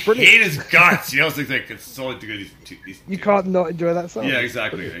 even And if it's you brilliant. hate his guts, you know, it's like it's so good. You can't not enjoy that song. Yeah,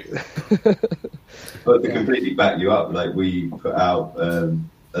 exactly. Right. But to completely back you up, like we put out a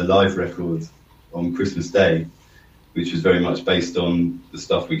live record on Christmas Day, which was very much based on the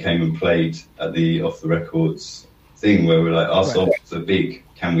stuff we came and played at the Off the Records thing, where we're like, our songs are big,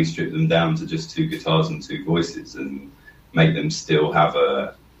 can we strip them down to just 2 guitars and 2 voices and make them still have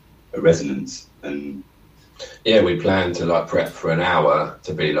a resonance? And yeah, we planned to like prep for an hour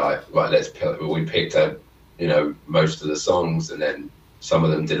to be like, right, let's pick. We picked up, you know, most of the songs, and then some of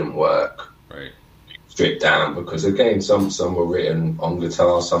them didn't work. Right. Stripped down because again, some were written on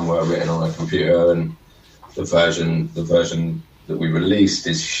guitar, some were written on a computer, and the version that we released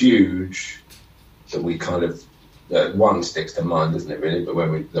is huge. That we kind of one sticks to mind, doesn't it? Really, but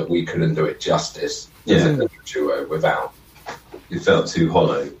when we couldn't do it justice as a duo without. it felt too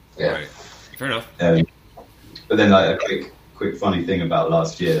hollow. Yeah. Right. Fair enough. But then, like a quick funny thing about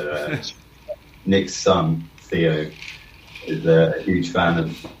last year, Nick's son Theo is a huge fan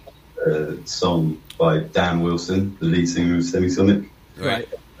of a song by Dan Wilson, the lead singer of Semisonic. Right.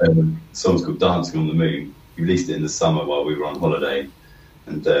 The song's called "Dancing on the Moon." He released it in the summer while we were on holiday,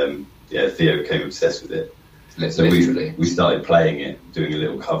 and Theo became obsessed with it. So Literally. we started playing it, doing a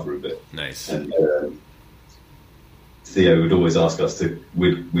little cover of it, Nice. and Theo would always ask us to.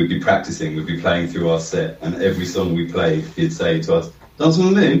 We'd be practicing. We'd be playing through our set, and every song we played, he'd say to us, "Dance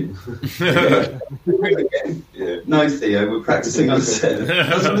on the Moon." Yeah. No, Theo, we're practicing our set.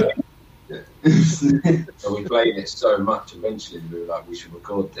 Dance on the Moon. So we played it so much. Eventually, we were like, we should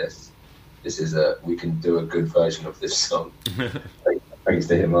record this. This is we can do a good version of this song. Thanks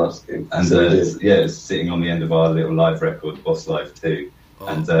to him asking. And So we did. it's sitting on the end of our little live record, Boss Live 2. Oh.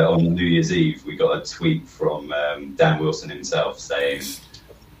 And on New Year's Eve, we got a tweet from Dan Wilson himself saying,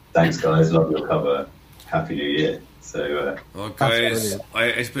 "Thanks, guys, love your cover. Happy New Year." So Well, guys,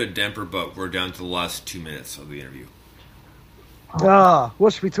 brilliant. I spit a damper, but we're down to the last 2 minutes of the interview.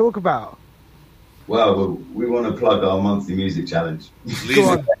 What should we talk about? well, we want to plug our monthly music challenge. Go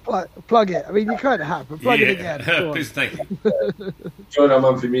on, plug it. I mean, you kind of have, but plug it again. Go on. Please, thank you. Join our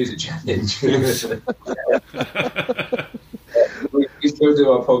monthly music challenge. We still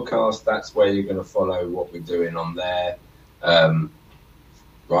do our podcast. That's where you're going to follow what we're doing on there.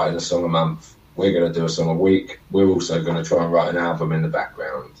 Writing a song a month. We're going to do a song a week. We're also going to try and write an album in the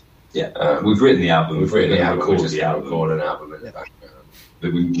background. Yeah, we've written the album. We've written the We're album. gonna We're just the going to album. record an album in the background.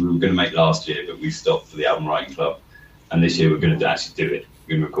 That we were going to make last year, but we stopped for the album writing club. And this year we're going to actually do it.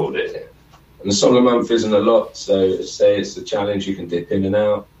 We're going to record it. And the song a month isn't a lot, so say it's a challenge you can dip in and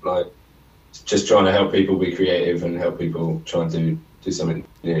out. Like, just trying to help people be creative and help people try and do something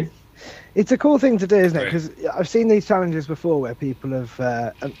new. It's a cool thing to do, isn't it? Right. Because I've seen these challenges before where people have,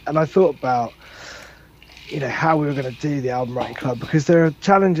 and I thought about, you know, how we were going to do the album writing club, because there are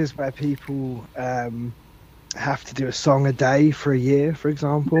challenges where people have to do a song a day for a year, for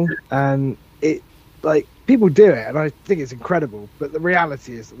example, and it, like, people do it, and I think it's incredible, but the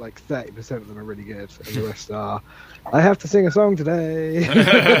reality is that like 30% of them are really good, and the rest are, I have to sing a song today.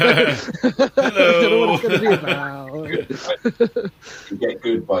 I don't know what it's going to be about. You get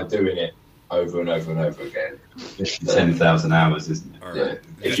good by doing it over and over and over again. 10,000 hours, isn't it? All Yeah. right.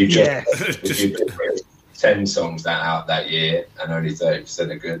 If you Yes. if you put 10 songs out that year and only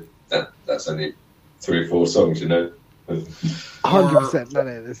 30% are good, that's only 3 or 4 songs, you know. 100%. No,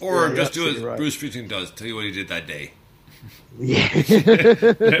 no, this, Or yeah, just do you're as absolutely right. Bruce Springsteen does. Tell you what he did that day. Yeah. Yeah,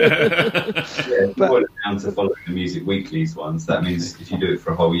 But- boil it down to following the Music Weeklies ones. That means if you do it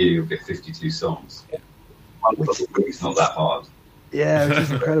for a whole year, you'll get 52 songs. It's not that hard. Yeah, which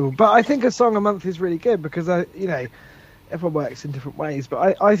is incredible. But I think a song a month is really good because everyone works in different ways.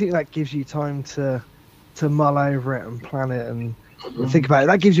 But I think that gives you time to mull over it and plan it and think about it.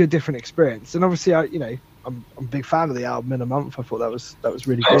 That gives you a different experience. And obviously, I'm a big fan of the album in a month. I thought that was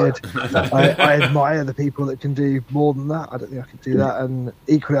really good. I admire the people that can do more than that. I don't think I could do that. And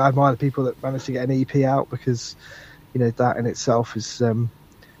equally, I admire the people that managed to get an EP out, because that in itself is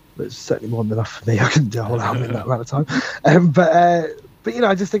it's certainly more than enough for me. I couldn't do a whole album in that amount of time. But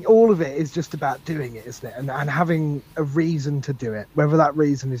I just think all of it is just about doing it, isn't it? And having a reason to do it, whether that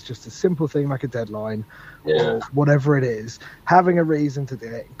reason is just a simple thing like a deadline or whatever it is. Having a reason to do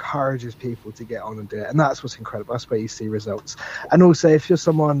it encourages people to get on and do it, and that's what's incredible. That's where you see results. And also, if you're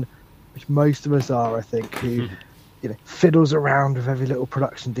someone, which most of us are, I think, who fiddles around with every little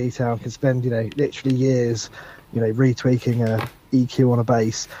production detail and can spend literally years retweaking a EQ on a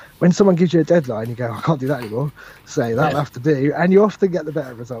bass, when someone gives you a deadline, you go, I can't do that anymore, so that'll have to do, and you often get the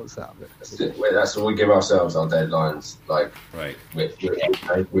better results out of it. That's what we give ourselves, our deadlines. Like, Right.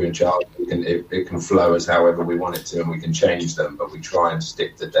 We're in charge. It can flow as however we want it to, and we can change them, but we try and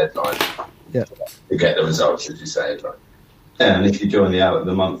stick to deadline to get the results, as you say. Like, Yeah, and if you join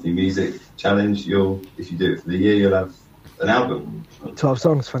the monthly music challenge, if you do it for the year, you'll have an album. 12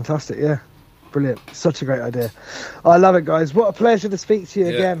 songs, fantastic, yeah. Brilliant. Such a great idea. I love it, guys. What a pleasure to speak to you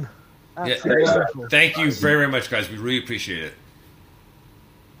again. Absolutely wonderful. Thank you very, very much, guys. We really appreciate it.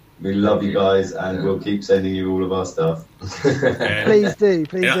 We love you guys, and we'll keep sending you all of our stuff. Please do.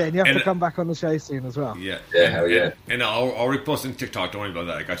 And you have to come back on the show soon as well. Yeah. hell yeah. And I'll repost on TikTok. Don't worry about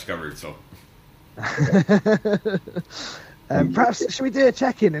that. I got you covered. So. Perhaps should we do a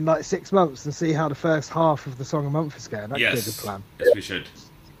check-in in like 6 months and see how the first half of the Song a Month is going? That'd be a good plan. Yes, we should.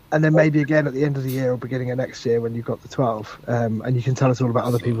 And then maybe again at the end of the year or beginning of next year when you've got the 12, and you can tell us all about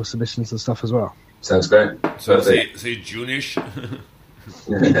other people's submissions and stuff as well. Sounds great. So say June-ish.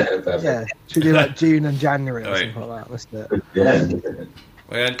 Yeah, should we do like June and January or something like that? Let's do it. Yeah.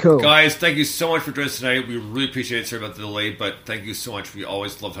 And Cool. Guys, thank you so much for joining us tonight. We really appreciate it. Sorry about the delay, but thank you so much. We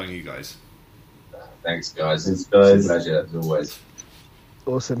always love talking to you guys. Thanks, guys. Thanks, guys. It's a pleasure, as always.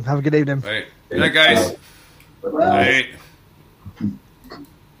 Awesome. Have a good evening. All right. Good night, guys. Bye. All right.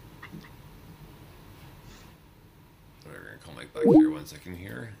 We're going to call Mike back here 1 second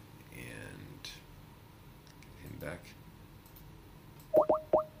here. And get him back.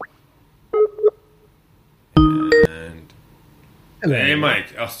 And hey,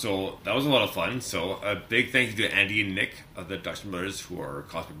 Mike. So that was a lot of fun. So a big thank you to Andy and Nick of the Dutchman Brothers, who are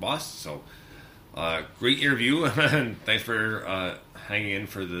Cosmic Boss. So great interview, and thanks for hanging in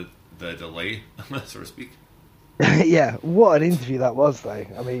for the delay, so to speak. Yeah, what an interview that was, though.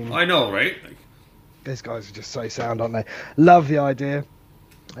 I mean, I know, right? these guys are just so sound, aren't they? Love the idea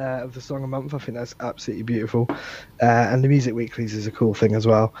of the Song a Month. I think that's absolutely beautiful. And the Music Weeklies is a cool thing as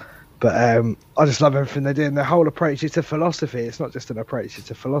well. But I just love everything they're doing. Their whole approach is a philosophy. It's not just an approach,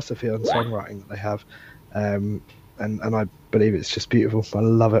 it's a philosophy on songwriting that they have. And I believe it's just beautiful. I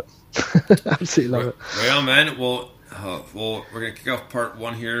love it. Absolutely love it. Right on, man. Well, we're going to kick off part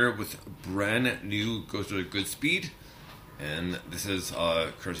 1 here with brand new Goes to a Good Speed. And this is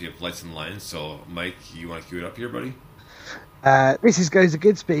courtesy of Lights and Lines. So, Mike, you want to cue it up here, buddy? This is Goes to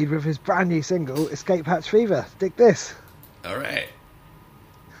Good Speed with his brand new single, Escape Hatch Fever. Dig this. All right.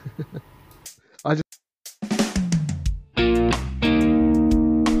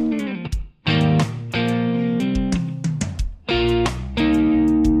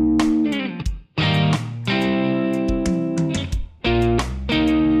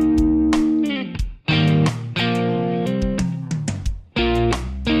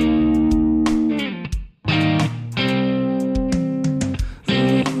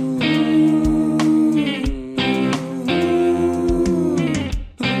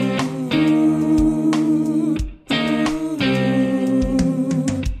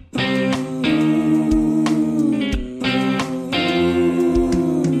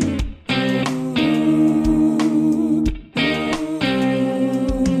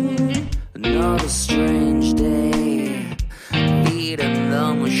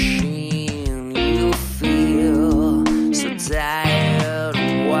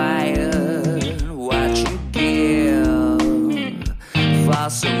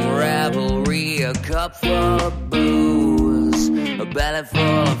 cup full of booze, a belly full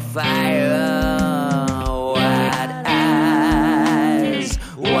of fire, wide eyes,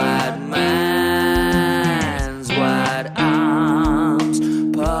 wide minds, wide arms,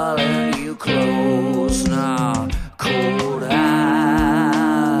 pulling you close now, cold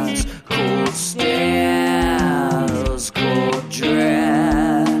eyes, cold stares, cold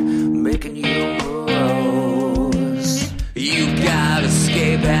dread, making you morose. You got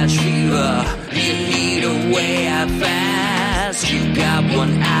escape hatch fever, you need a way out fast. You got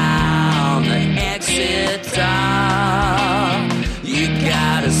one eye on the exit door. You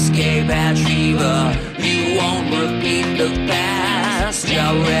got escape escape hatch fever. You won't repeat the past.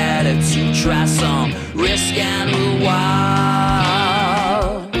 You're ready to try some risk and reward.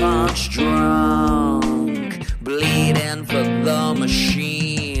 Punch drunk, bleeding for the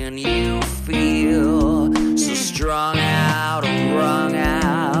machine. You feel so strung out and wrung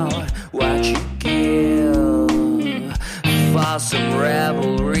out. What you give for some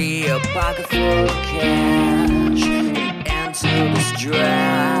revelry, a pocket full of cash, into this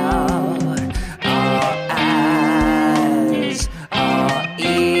drought. Our eyes, our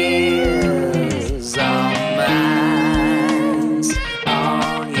ears, our minds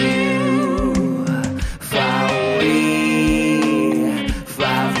on you. Far away,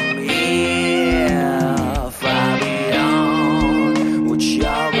 far from here, far beyond what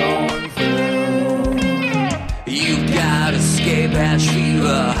you're going through. You got escape hatch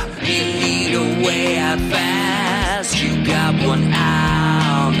fever. You need a way out fast. You got one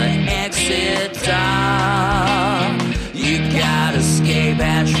eye on the exit door. You got escape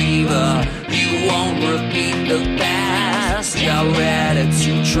hatch fever. You won't repeat the past. You're ready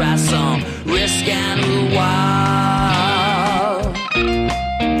to try some risk and reward.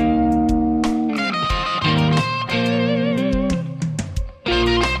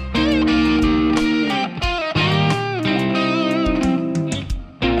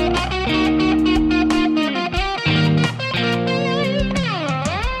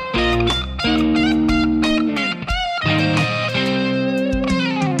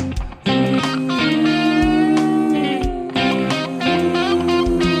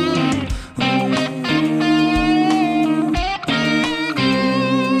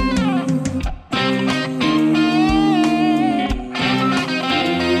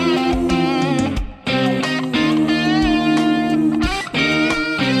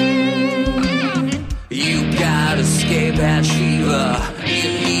 You got escape hatch fever. You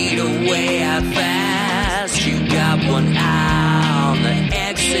need a way out fast. You got one eye on the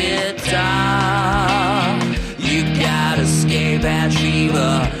exit door. You got escape hatch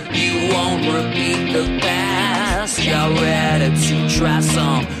fever. You won't repeat the past. You're ready to try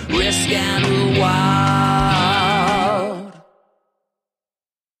some risk and reward.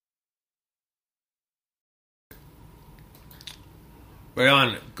 Right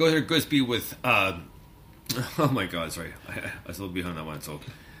on. Go ahead, good speed with. Oh my God, sorry, I was a little behind that one. So,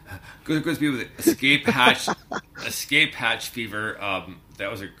 good speed with Escape Hatch, Escape Hatch Fever.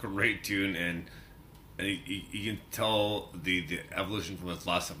 That was a great tune, and you can tell the evolution from the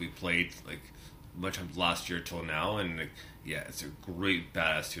last time we played, like much of last year till now, and like, yeah, it's a great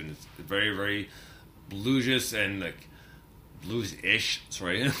badass tune. It's very, very bluesish and like blues-ish.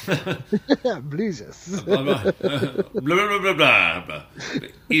 Sorry, Bluesish. blah, blah, blah, blah, blah, blah. But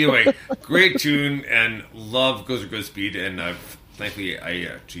either way, great tune, and love Goes with Good Speed. And thankfully I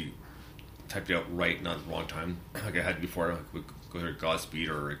actually typed it out right, not the wrong time, like I had before. Like, with Goes with Godspeed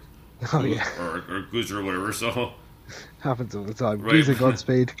or Oh yeah, or Goose or whatever. So happens all the time. Right. Blues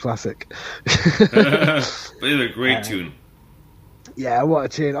Godspeed, classic. but either great tune. Yeah, what a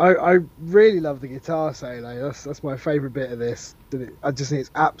tune. I really love the guitar solo. That's my favourite bit of this. I just think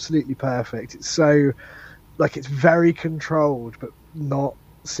it's absolutely perfect. It's so, like, it's very controlled, but not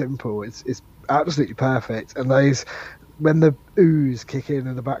simple. It's absolutely perfect. And when the oohs kick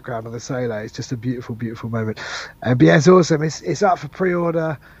in the background of the solo, it's just a beautiful, beautiful moment. But yeah, it's awesome. It's up for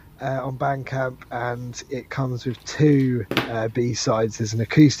pre-order on Bandcamp, and it comes with two B-sides. There's an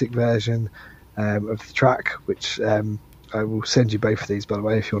acoustic version of the track, which... I will send you both of these, by the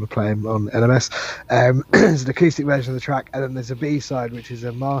way, if you want to play them on NMS. There's an acoustic version of the track, and then there's a B-side, which is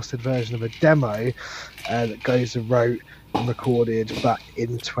a mastered version of a demo that Gozer wrote and recorded back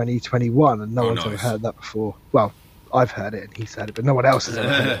in 2021, and no one's ever heard that before. Well, I've heard it, and he's heard it, but no one else has ever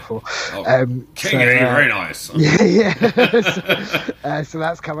heard it before. Very nice. So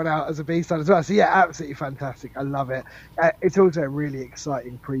that's coming out as a B-side as well. So yeah, absolutely fantastic. I love it. It's also a really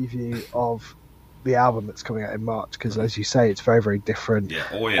exciting preview of the album that's coming out in March, because as you say, it's very, very different. Yeah.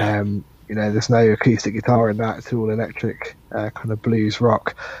 Oh yeah. There's no acoustic guitar in that. It's all electric, kind of blues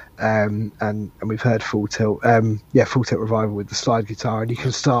rock, and we've heard Full Tilt Revival with the slide guitar, and you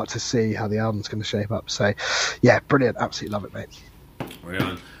can start to see how the album's going to shape up. So yeah, brilliant. Absolutely love it, mate. Right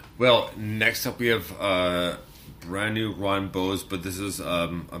on. Well, next up we have brand new Ron Bowes, but this is a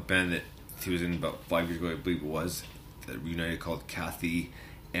band that he was in about 5 years ago, I believe it was, that reunited, called Kathy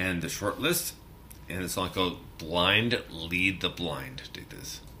and the Shortlist. And the song called Blind Lead the Blind. Dig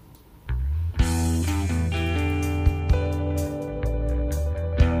this.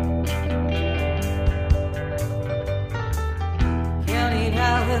 Counting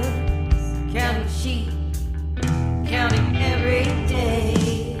hours, counting sheep, counting every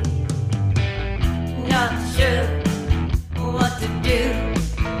day.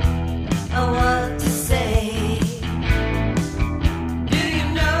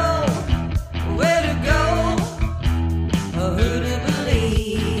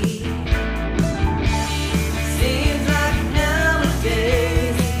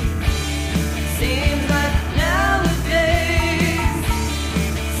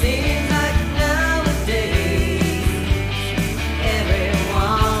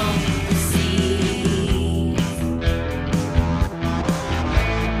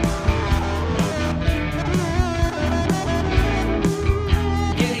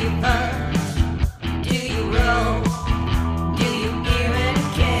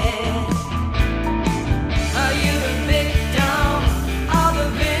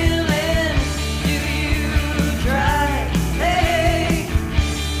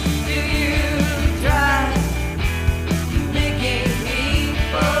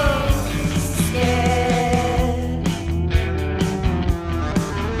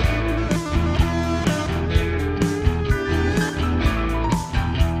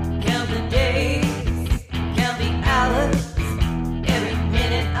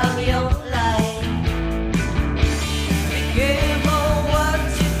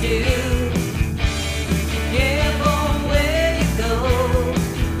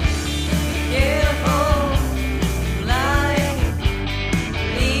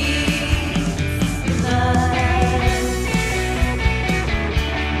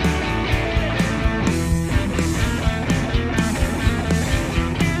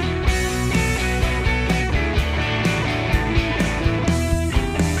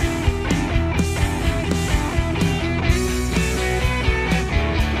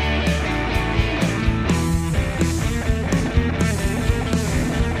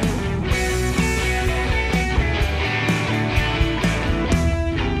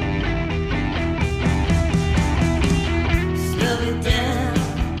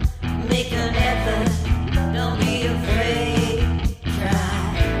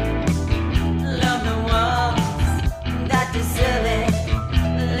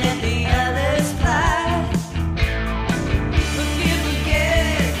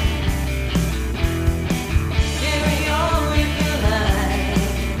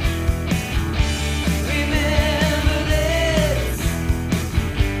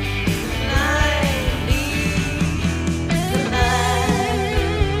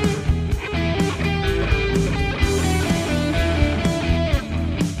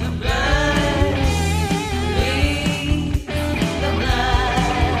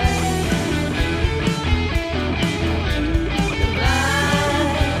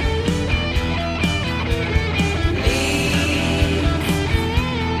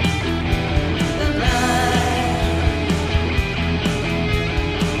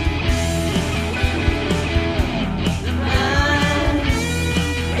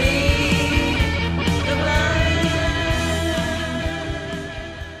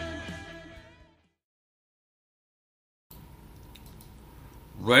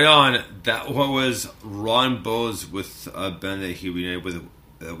 Right on. That what was Ron Bowes with a band that he reunited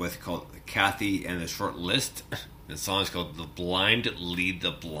with called Kathy and the Short List. The song is called "The Blind Lead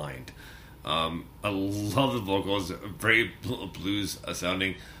the Blind." I love the vocals, very blues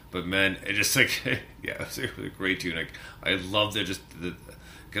sounding, but man, it just like yeah, it was a great tune. Like I love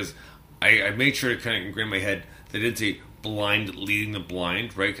because I made sure to kind of ingrain in my head they didn't say blind leading the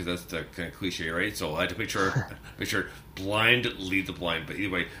blind, right? Because that's the kind of cliche, right? So I had to make sure blind lead the blind. But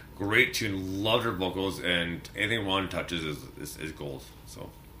either way, great tune. Loved her vocals, and anything Ron touches is gold.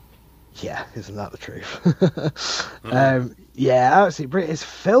 So yeah, isn't that the truth? Yeah, absolutely brilliant. It's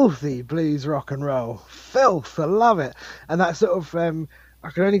filthy blues rock and roll, filth. I love it, and that sort of I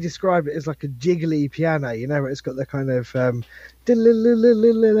can only describe it as like a jiggly piano. You know, where it's got the kind of that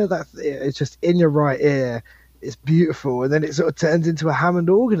it's just in your right ear. It's beautiful, and then it sort of turns into a Hammond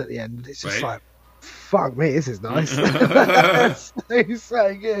organ at the end. And it's just like, fuck me, this is nice. It's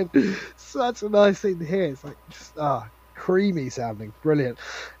so good. Such a nice thing to hear. It's like just creamy sounding, brilliant.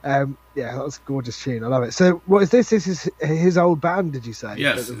 Yeah, that was a gorgeous tune. I love it. So, what is this? This is his old band, did you say?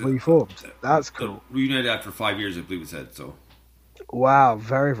 Yes, that reformed. That's cool. Reunited after 5 years, I believe it said. So, wow,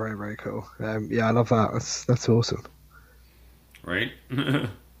 very, very, very cool. Yeah, I love that. That's awesome. Right.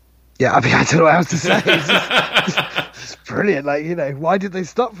 Yeah, I mean, I don't know what else to say. It's brilliant. Like, you know, why did they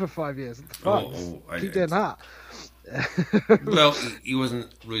stop for 5 years? What the fuck? Keep doing that. Well, he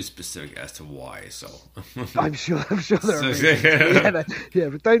wasn't really specific as to why, so I'm sure there are reasons. Yeah,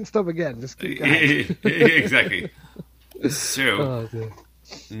 but don't stop again. Just keep going. Exactly. So, oh,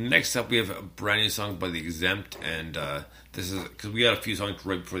 next up, we have a brand new song by The Exempt, and this is because we had a few songs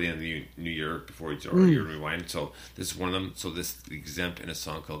right before the end of the new year, before it's our year rewind. So this is one of them. So this The Exempt in a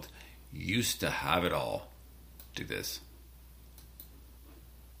song called "Used to Have It All." Do this.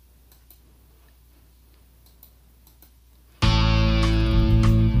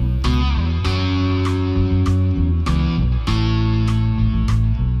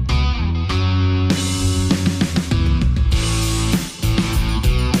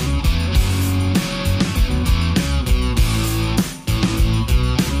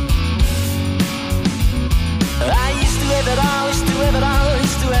 I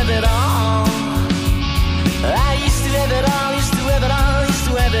used to have it all. I used to have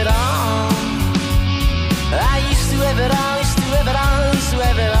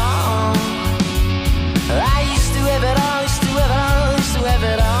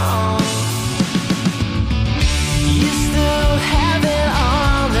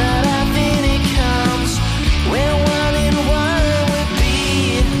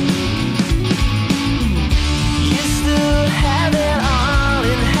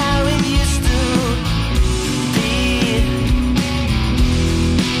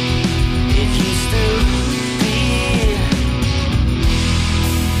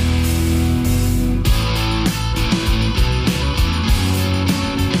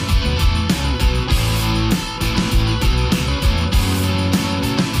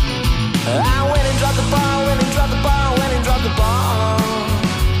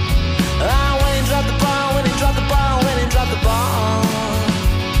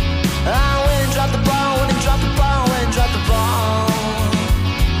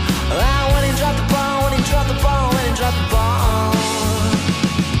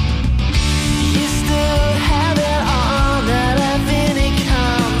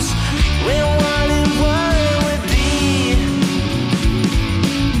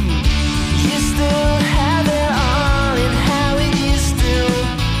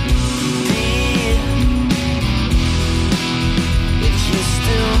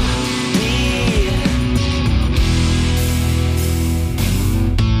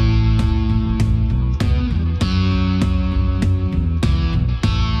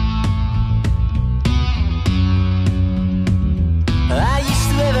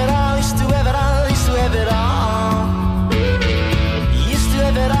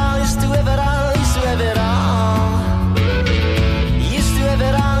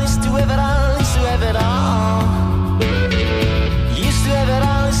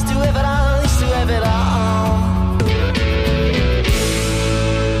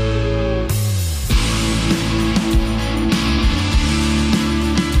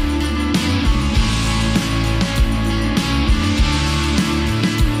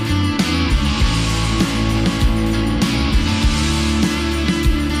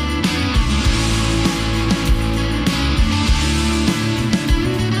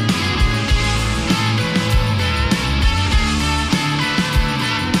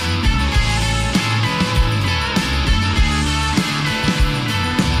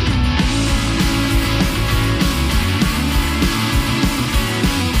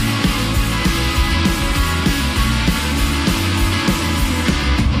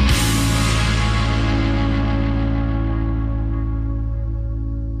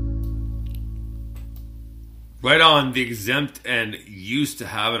Right on, The Exempt and Used to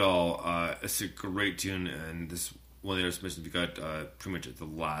Have It All. It's a great tune, and this one of the submissions we got pretty much at the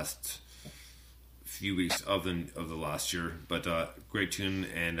last few weeks of the last year. But great tune,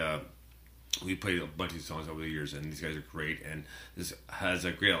 and we played a bunch of these songs over the years, and these guys are great. And this has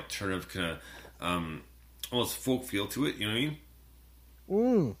a great alternative kind of almost folk feel to it. You know what I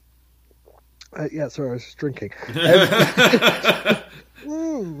mean? Yeah, sorry, I was just drinking.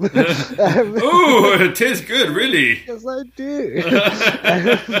 Ooh, it tastes good, really. Yes, I do.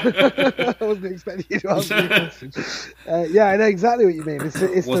 I wasn't expecting you to answer the question. Yeah, I know exactly what you mean. It's the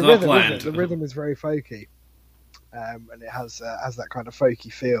rhythm, isn't it? The rhythm is very folky, and it has that kind of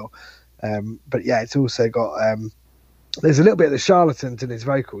folky feel. But yeah, it's also got there's a little bit of the Charlatans in his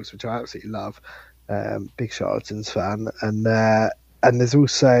vocals, which I absolutely love. Big Charlatans fan, and there's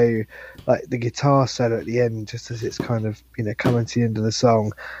also like the guitar solo at the end, just as it's kind of coming to the end of the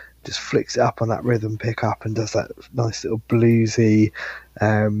song, just flicks it up on that rhythm pickup and does that nice little bluesy,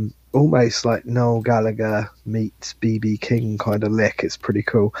 almost like Noel Gallagher meets B.B. King kind of lick. It's pretty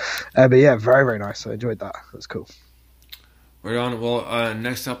cool. But yeah, very, very nice. I enjoyed that. That's cool. Right on. Well,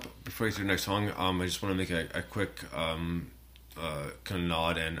 next up, before I get to the next song, I just want to make a quick kind of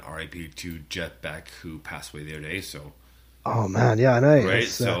nod and RIP to Jeff Beck, who passed away the other day. So. Oh man, yeah, I know. Right,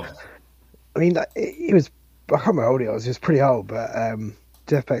 so I mean, he was. I can't remember how old he was. He was pretty old, but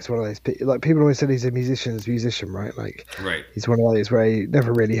Jeff Beck's one of those. Like people always said, he's a musician, right? Like, right. He's one of those where he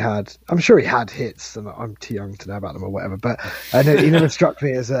never really had. I'm sure he had hits, and I'm too young to know about them or whatever. But I know he never struck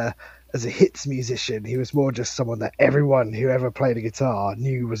me as a hits musician. He was more just someone that everyone who ever played a guitar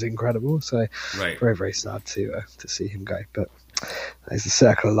knew was incredible. So right. Very, very sad to see him go. But it's the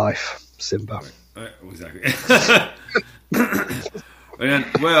circle of life, Simba. Right. Exactly. And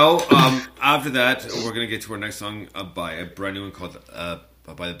well, after that, we're gonna get to our next song by a brand new one called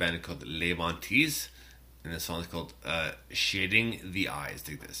by the band called Les Monties, and the song is called "Shading the Eyes."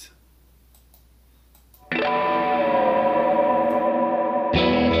 Take this.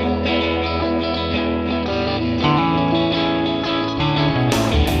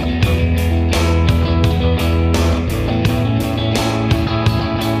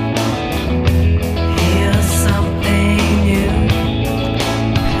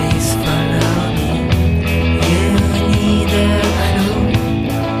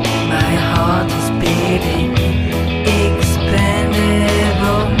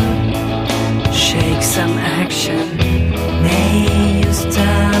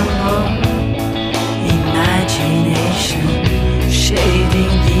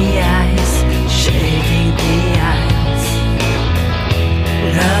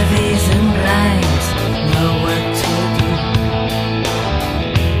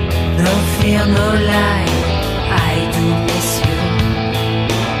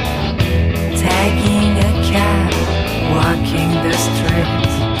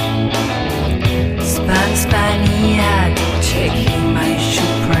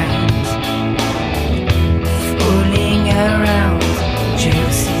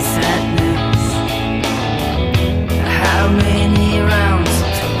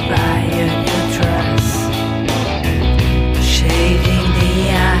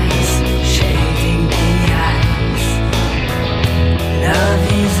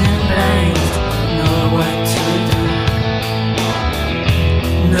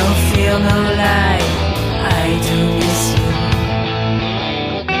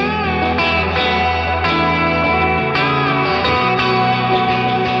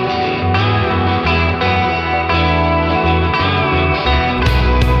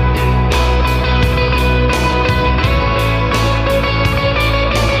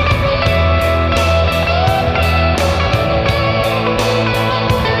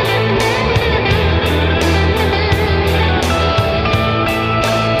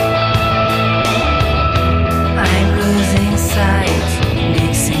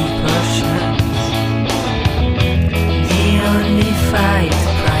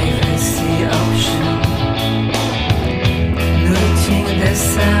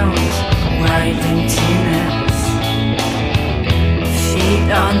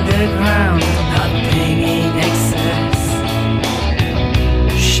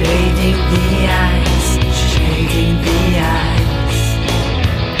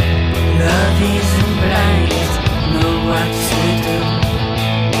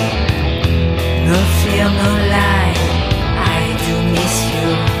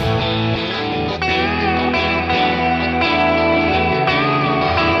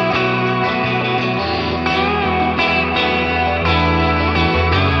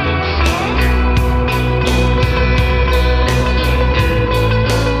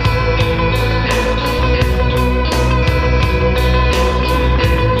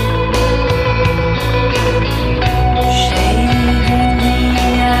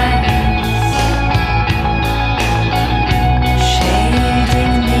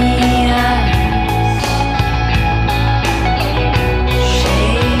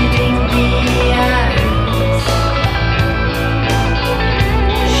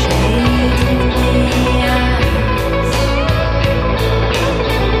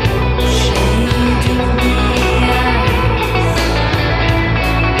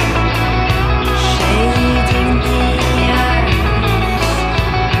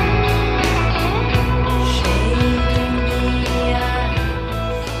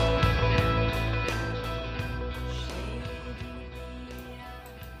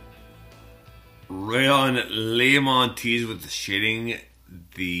 Lemon Tees with Shading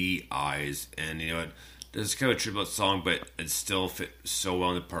the Eyes. And you know what? This is kind of a tribute song, but it still fit so well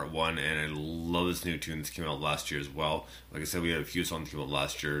into part one. And I love this new tune that came out last year as well. Like I said, we had a few songs that came out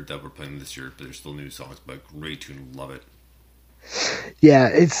last year that we're playing this year, but they're still new songs. But great tune, love it. Yeah,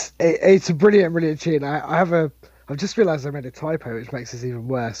 it's a brilliant tune. I've just realised I made a typo, which makes this even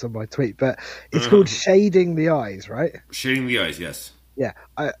worse on my tweet. But it's called Shading the Eyes, right? Shading the Eyes, yes. Yeah.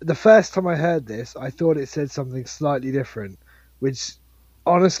 The first time I heard this, I thought it said something slightly different, which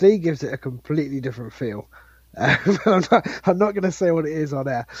honestly gives it a completely different feel. I'm not going to say what it is on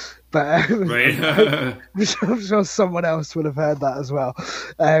air, but Right. I'm sure someone else would have heard that as well.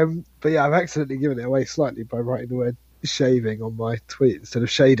 But yeah, I've accidentally given it away slightly by writing the word shaving on my tweet instead of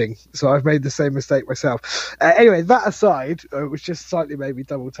shading, so I've made the same mistake myself. Anyway, that aside, which just slightly made me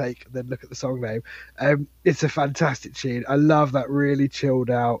double take and then look at the song name. It's a fantastic tune. I love that really chilled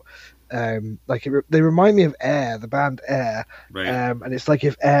out. They remind me of Air, the band Air, Right. and it's like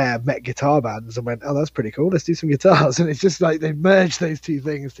if Air met guitar bands and went, "Oh, that's pretty cool. Let's do some guitars." And it's just like they merged those two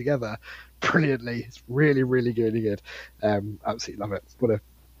things together brilliantly. It's really, really, really good. Absolutely love it. What a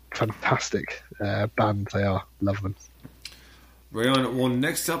fantastic band they are. Love them. Right on. Well,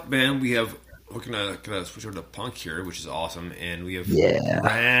 next up, man, we have. We're gonna switch over to punk here, which is awesome, and we have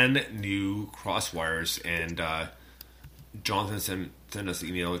brand new Crosswires. And Jonathan sent us an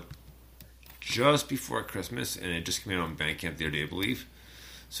email just before Christmas, and it just came out on Bandcamp the other day, I believe.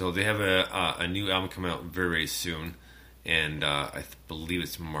 So they have a new album coming out very, very soon, and I believe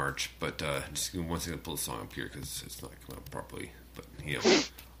it's March. But just give me one second to pull the song up here because it's not coming out properly. But you know,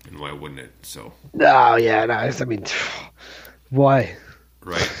 and why wouldn't it? So. Oh yeah, no. I mean, why?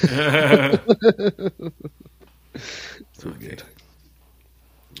 Right. It's all good.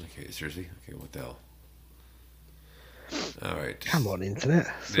 Okay, seriously? Okay, what the hell? All right. Come on, internet.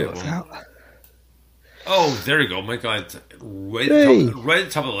 Sort us out. Oh, there you go. My God. Right, Hey. right at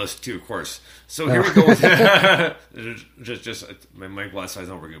the top of the list, too, of course. So here we go. With just my glass size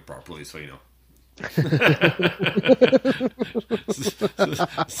not working properly, so you know.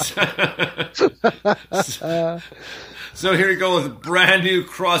 So here we go with brand new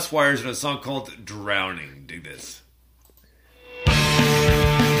Crosswires and a song called Drowning. Dig this.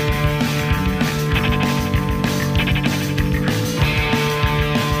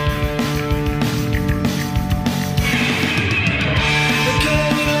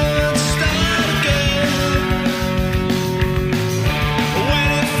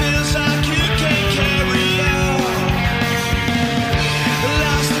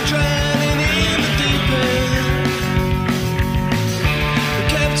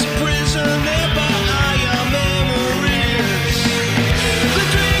 Kept a prisoner by our memories.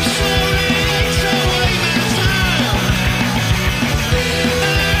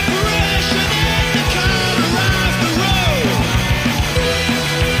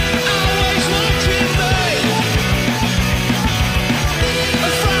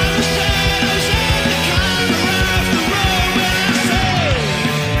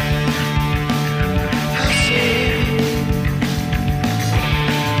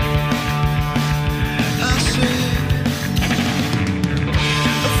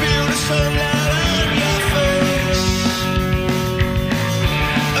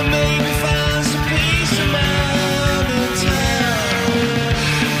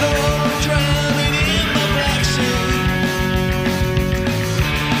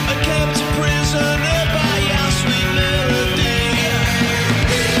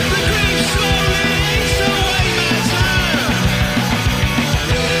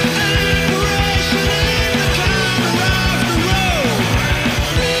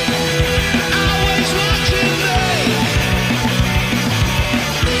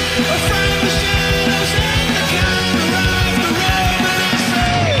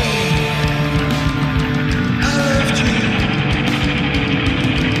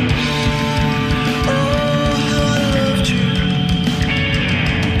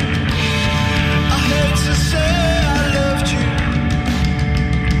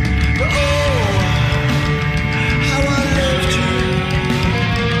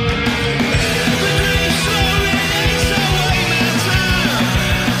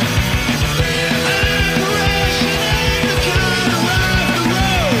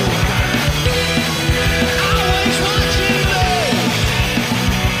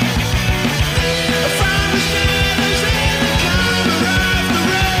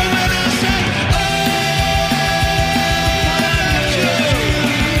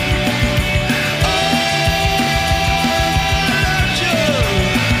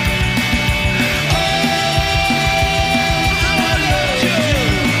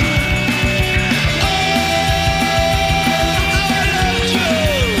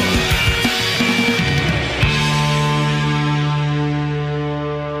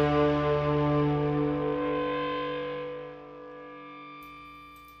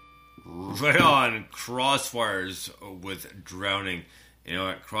 Right on. Crossfires with Drowning. You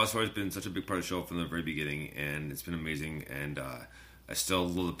know, Crossfire's been such a big part of the show from the very beginning, and it's been amazing. And I still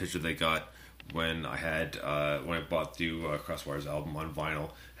love the picture they got when I bought the Crossfire's album on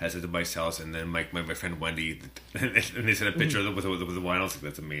vinyl. Has it at Mike's house, and then my friend Wendy, and they sent a picture of it with the vinyl. So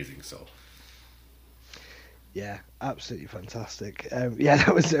that's amazing. So. Yeah, absolutely fantastic. Yeah,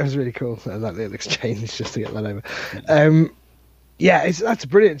 that was really cool. That little exchange just to get that over. Yeah, that's a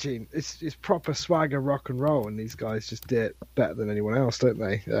brilliant tune. It's proper swagger rock and roll, and these guys just do it better than anyone else, don't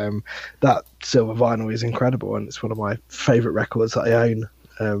they? That silver vinyl is incredible, and it's one of my favourite records that I own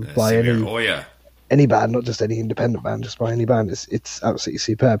by any band, not just any independent band, just by any band. It's absolutely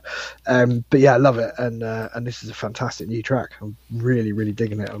superb. But yeah, I love it, and this is a fantastic new track. I'm really, really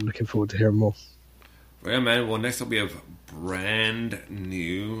digging it. I'm looking forward to hearing more. Right, man. Well, next up we have brand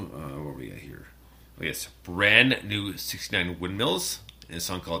new. What are we at here? Oh, yes, brand new 69 Windmills and a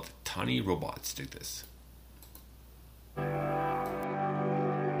song called Tiny Robots. Dig this.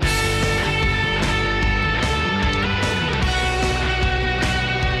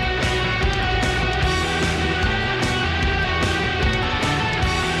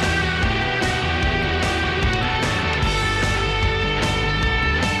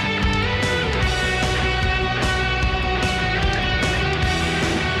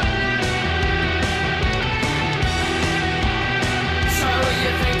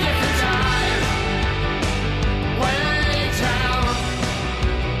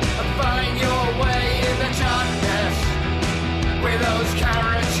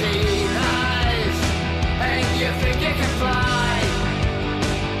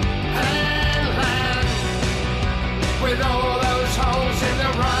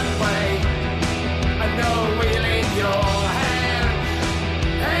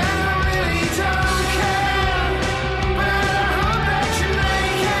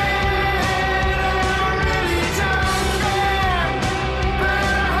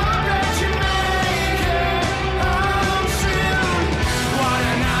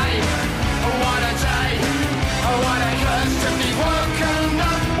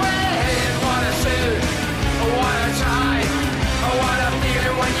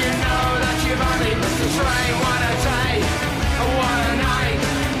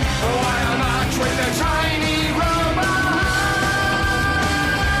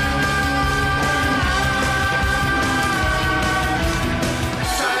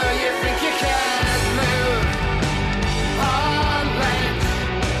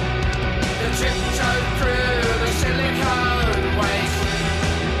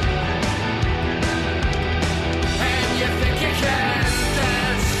 And you think you can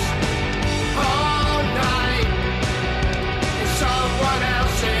dance all night.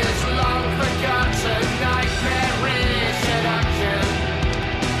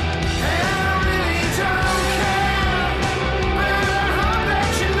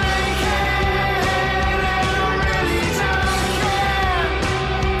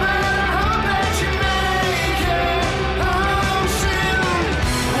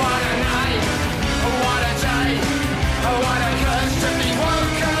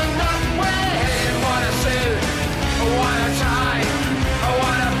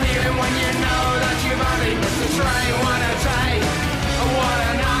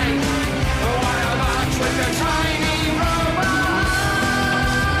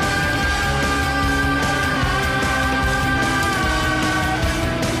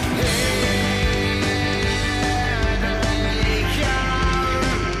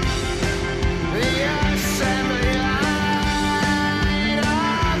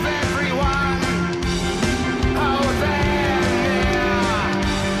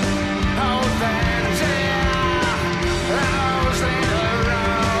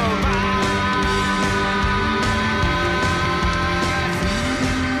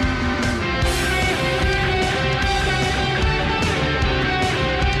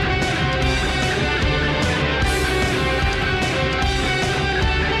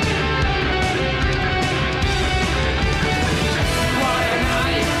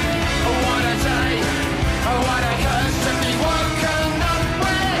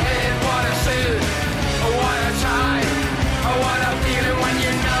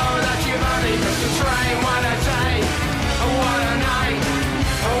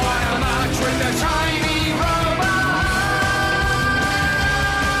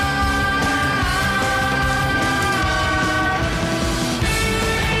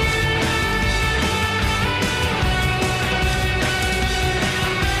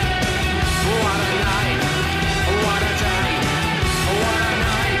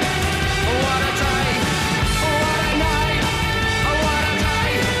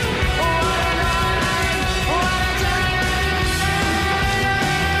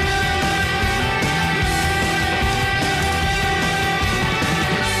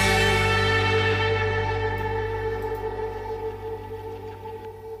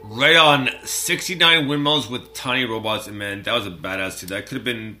 Right on. 69 Windmills with Tiny Robots, and man, that was a badass too. That could have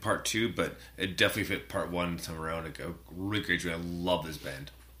been part 2, but it definitely fit part 1 time around. Like a really great tune. I love this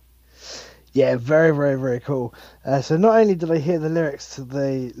band. Yeah, very, very, very cool. So not only did I hear the lyrics to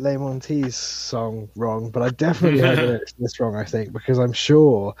the Les Montes song wrong, but I definitely heard the lyrics to this wrong, I think, because I'm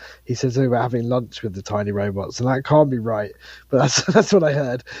sure he said something about having lunch with the tiny robots, and that can't be right. But that's what I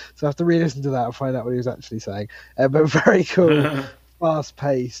heard. So I have to re-listen to that and find out what he was actually saying. But very cool,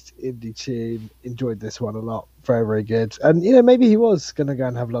 fast-paced indie tune. Enjoyed this one a lot. Very, very good. And, maybe he was going to go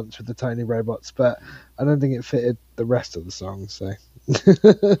and have lunch with the tiny robots, but I don't think it fitted the rest of the song, so...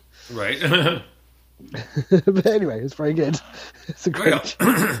 Right. But anyway, it's very good. It's a great.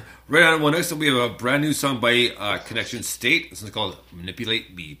 Right on. Well, next up we have a brand new song by Connection State. This is called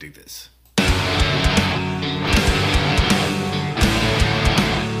 "Manipulate Me." Dig this.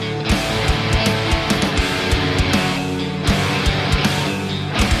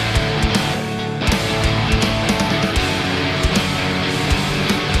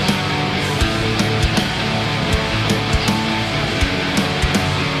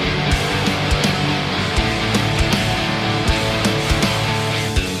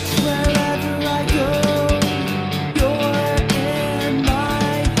 Wherever I go, you're in my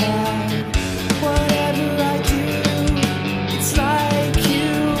head. Whatever I do, it's like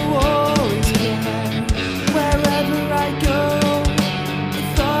you always care. Wherever I go, the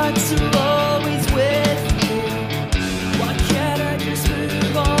thoughts are always with me. Why can't I just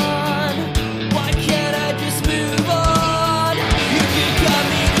move on? Why can't I just move on? You can cut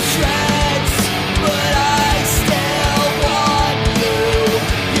me to shreds, but I still want you.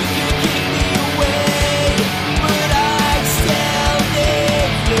 You can keep me away, but I still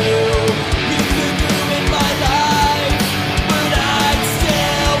need you. You could ruin my life, but I'd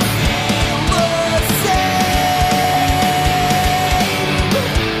still feel the same.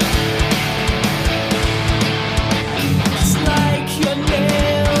 It's like your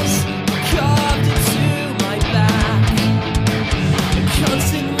nails carved into my back, a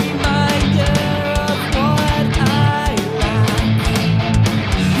constant reminder of what I lack.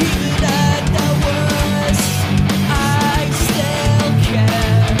 Even at the worst, I still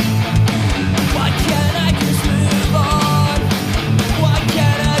care. Why can't I just move on? Why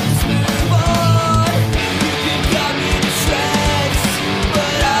can't I just move on? You can cut me to shreds,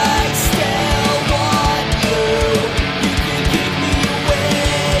 but I still want you. You can keep me away,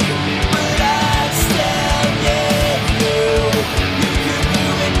 but I still need you. You could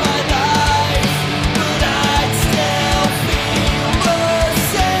ruin my life, but I'd still feel the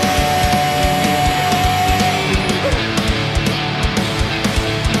same.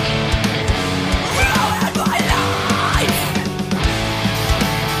 Ruin my life.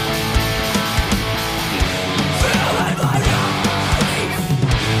 Ruin my life.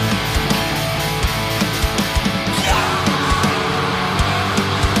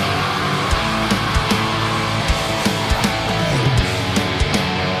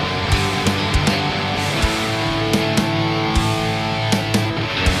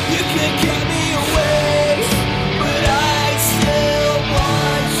 You can cut me away, but I still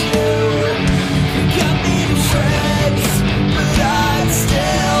want you. You can cut me to shreds, but I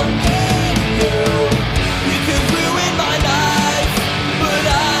still need you. You can ruin my life, but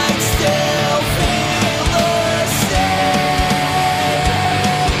I still feel the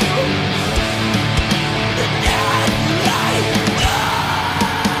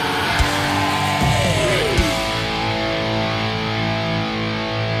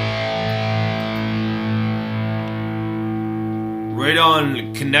Right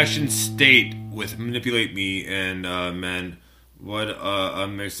on. Connection State with "Manipulate Me," and man, what a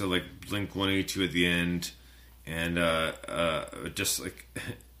mix of like Blink 182 at the end, and just like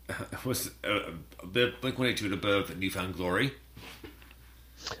was a bit of Blink 182 and a bit of Newfound Glory.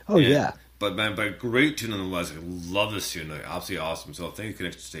 Oh yeah. But man, but great tune nonetheless. I love this tune. Like, absolutely awesome. So thank you,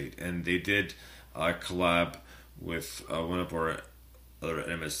 Connection State. And they did collab with one of our other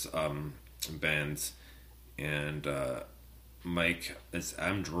NMS bands. And Mike, it's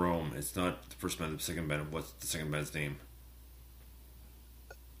I'm Jerome. It's not the first band, the second band. What's the second band's name?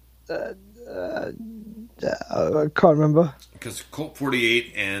 I can't remember. Because Colt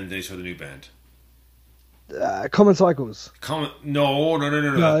 48 and they started a new band. Common Cycles. No. No.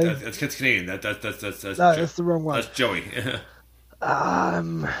 That's Canadian. That's That's the wrong one. That's Joey.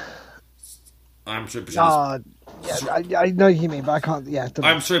 Um, I'm sorry to put you on yeah, I know who you mean, but I can't. Yeah,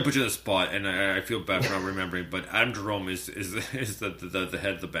 I'm sorry to put you on the spot, and I feel bad for not remembering. But Adam Jerome is the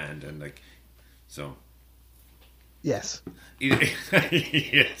head of the band, and like, so. Yes. Yes.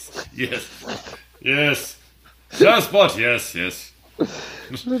 Shut spot. Yes.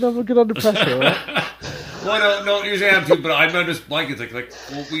 I'm good under pressure, right? Well, no, usually I have to, but I'm not just blankets.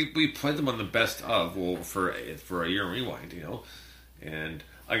 Well, we played them on the best of, for a year in rewind, you know, and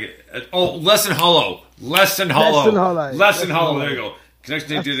I get Lesson Hollow. There you go. Connection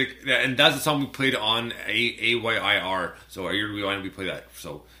Day did it, and that's the song we played on AYIR. So a year in rewind, we play that.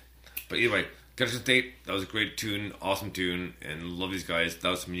 So, but anyway, Connection State, that was a great tune, awesome tune, and love these guys. That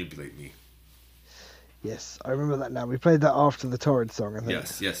was Manipulate Me. Yes, I remember that now. We played that after the Torrid song, I think.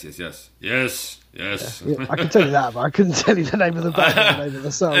 Yes. Yeah, I can tell you that, but I couldn't tell you the name of the band or the name of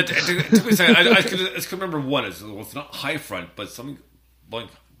the song. It took me a second. I could remember one. It's not High Front, but something like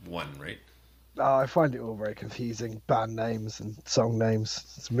one, right? Oh, I find it all very confusing. Band names and song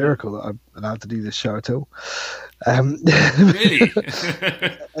names. It's a miracle that I'm allowed to do this show at all. Really?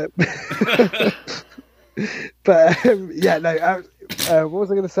 But yeah, no. What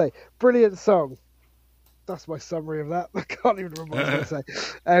was I going to say? Brilliant song. That's my summary of that. I can't even remember what I was going to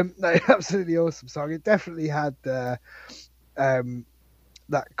say. No, absolutely awesome song. It definitely had that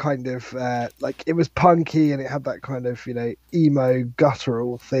kind of like, it was punky and it had that kind of, you know, emo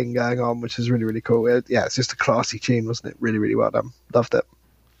guttural thing going on, which is really, really cool. It's just a classy tune, wasn't it? Really, really well done. Loved it.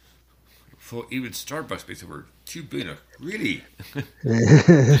 For even Starbucks based over $2 billion, really?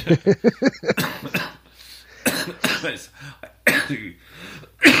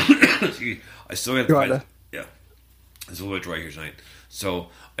 I still got to find. Yeah, it's a little bit dry here tonight. So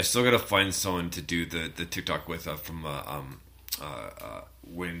I still got to find someone to do the TikTok with from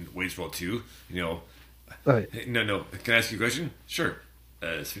when Wade's World 2. You know, Right. No. Can I ask you a question? Sure.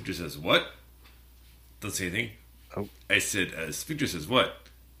 Sphincter says what? Doesn't say anything. Oh. I said, Sphincter says what?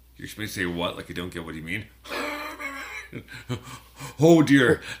 You're supposed to say what? Like you don't get what you mean? Oh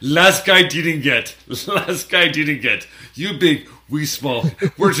dear. Last guy didn't get. You big, we small.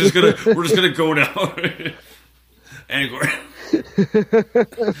 We're just gonna go now. And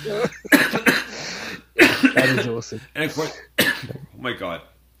That is awesome. and of course, oh my god.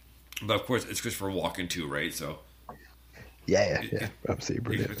 But of course, it's Christopher Walken too, right? So Yeah.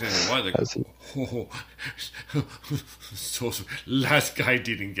 Absolutely brilliant. Like, so last guy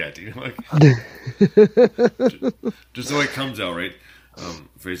didn't get, you know, like just the way it comes out, right?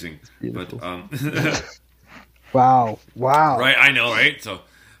 Phrasing, but Wow. right, I know, right? So,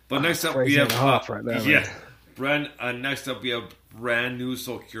 but next up we have right there, next up we have brand new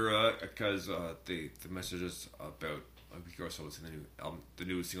Soulcura because the messages about a week or so it's in the new album, the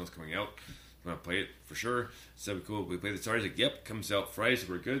new single's coming out. I'm gonna play it for sure. So cool. We played the stars. Like, yep, comes out Friday, so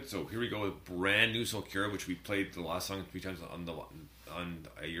we're good. So here we go with brand new Soulcura, which we played the last song 3 times on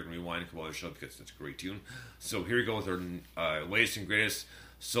a year and rewind a couple other shows because it's a great tune. So here we go with our latest and greatest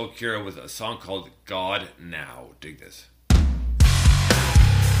Soulcura with a song called God Now. Dig this.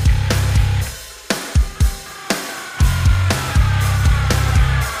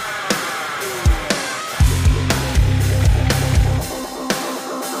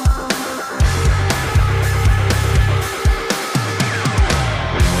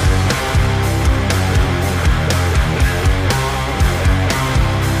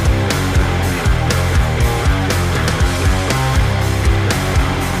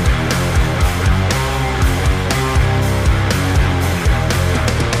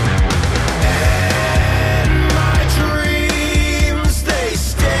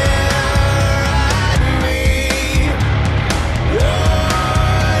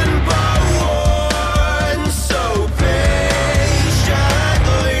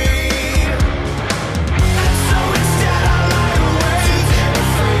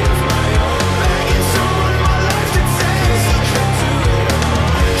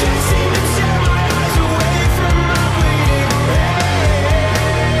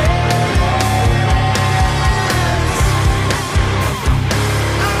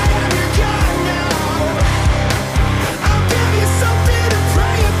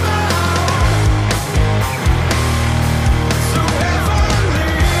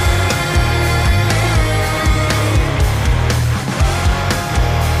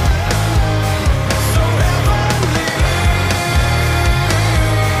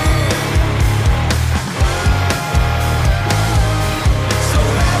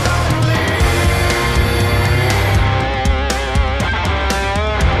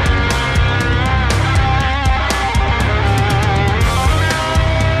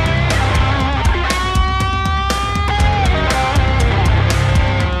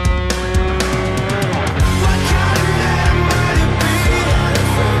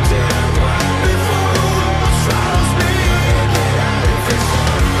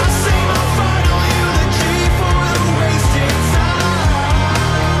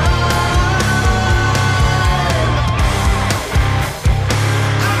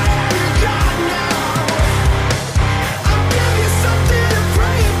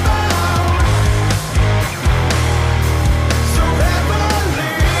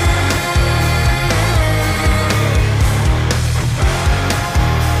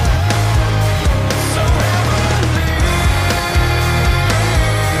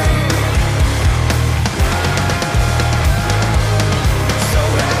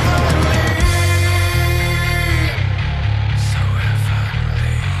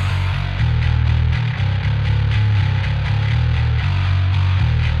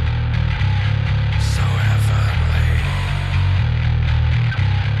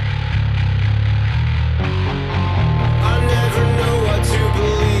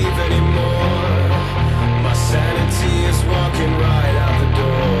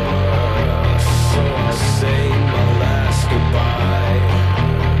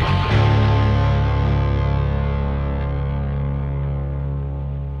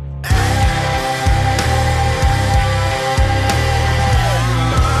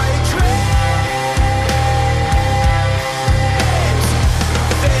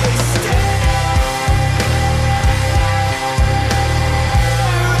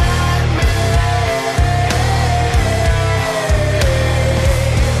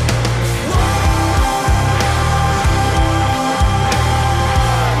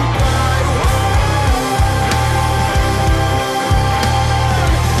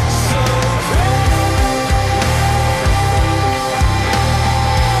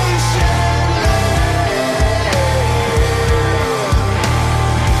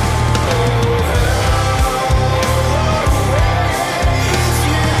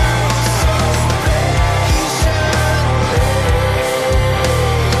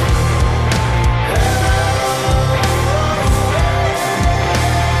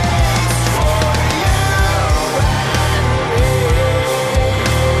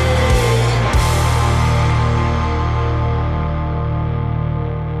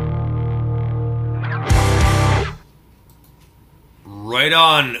 Right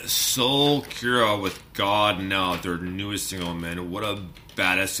on. Soul Cura with God Now, their newest single, man. What a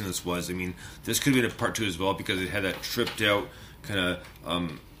badass thing this was. I mean, this could have been a part 2 as well because it had that tripped out kind of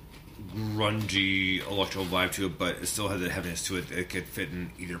grungy electro vibe to it, but it still had that heaviness to it. It could fit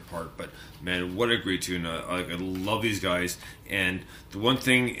in either part. But man, what a great tune! I love these guys. And the one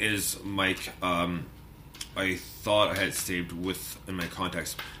thing is, Mike, I thought I had it saved in my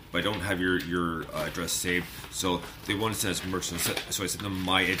contacts, but I don't have your address saved. So they wanted to send us merch, so I sent them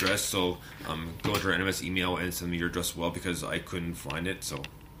my address. So go into our NMS email and send me your address as well because I couldn't find it. So.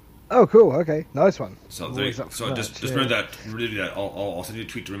 Oh, cool. Okay, nice one. So just yeah. remember that. Really do that. I'll send you a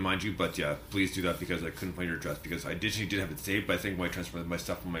tweet to remind you. But yeah, please do that because I couldn't find your address because I did have it saved. But I think when I transferred my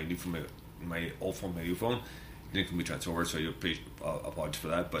stuff from my old phone, my new phone, it didn't be transferred over. So you'll apologize for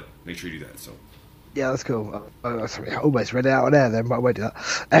that. But make sure you do that. So. Yeah, that's cool. I almost read it out on air then, but I won't do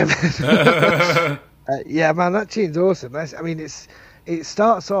that. Yeah, man, that tune's awesome. It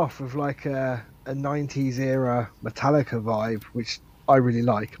starts off with like a 90s era Metallica vibe, which I really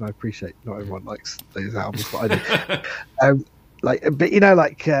like, and I appreciate not everyone likes those albums, but I do.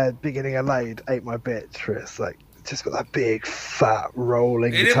 Beginning of Laid, Ate My Bitch, where it's like just got that big fat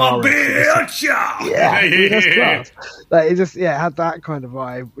rolling guitar. Yeah, dude, that's class. Like, it had that kind of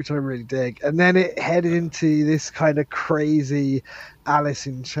vibe, which I really dig. And then it headed into this kind of crazy Alice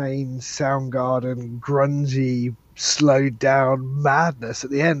in Chains, Soundgarden, grungy, slowed down madness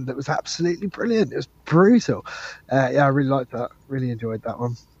at the end. That was absolutely brilliant. It was brutal. I really liked that. Really enjoyed that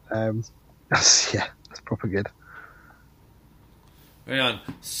one. That's proper good. Right on.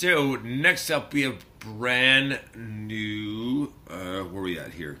 So next up we have brand new. Where are we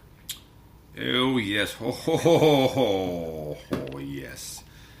at here? Oh yes, oh yes.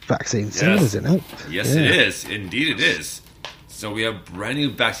 Vaccine 7, isn't it? Yes, yeah. It is. Indeed, it is. So we have brand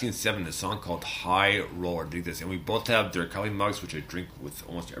new Vaccine 7, a song called High Roller. Dig this, and we both have their coffee mugs, which I drink with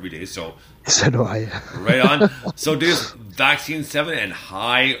almost every day. So do I. Right on. So dig this, Vaccine 7 and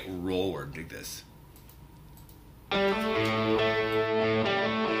High Roller. Dig this.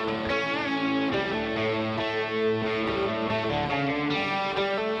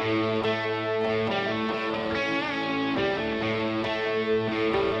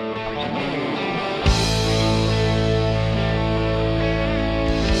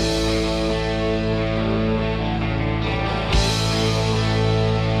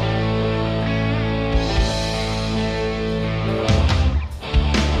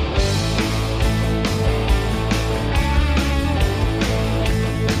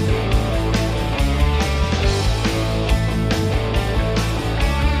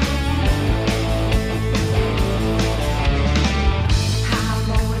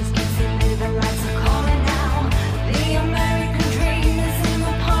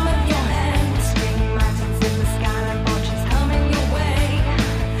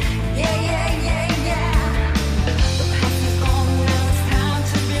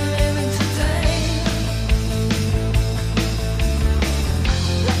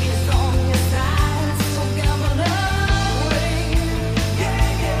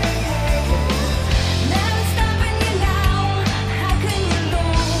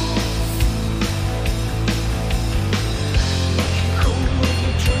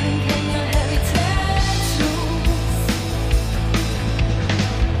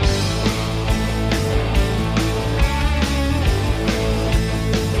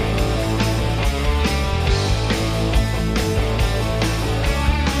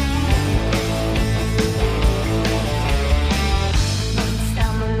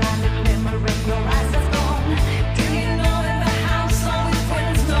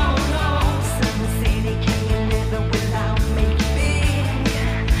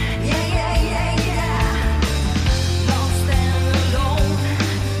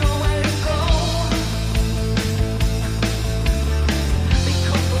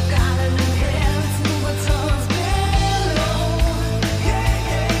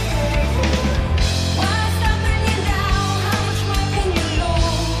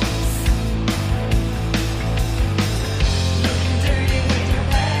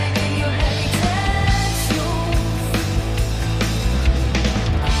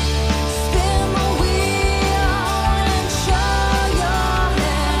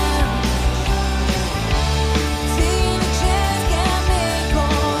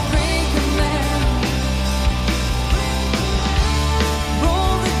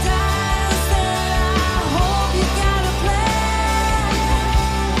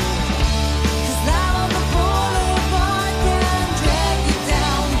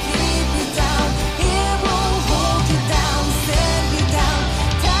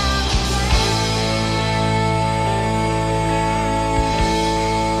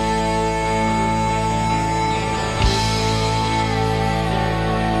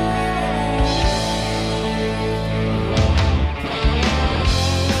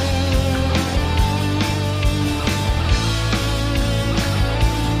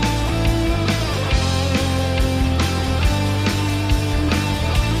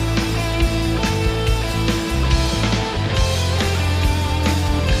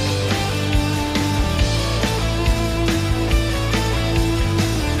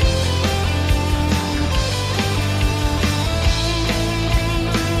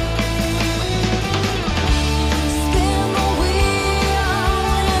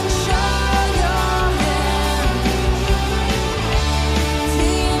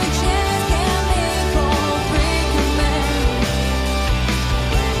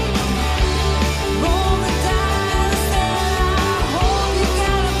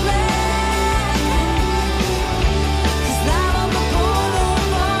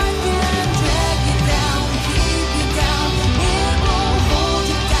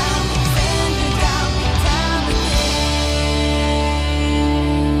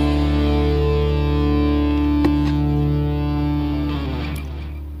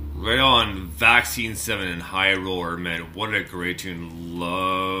 Vaccine 7 and High Roller, man, what a great tune.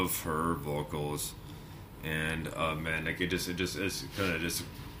 Love her vocals. And man, like it's kind of just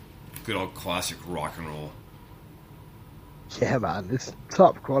good old classic rock and roll. Yeah, man, it's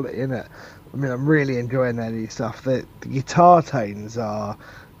top quality, isn't it? I mean, I'm really enjoying their new stuff. The guitar tones are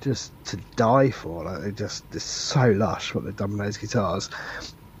just to die for. Like, they're so lush what they've done with those guitars.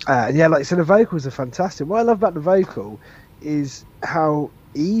 And yeah, like I said, the vocals are fantastic. What I love about the vocal is how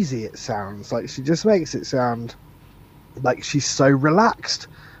easy it sounds. Like, she just makes it sound like she's so relaxed.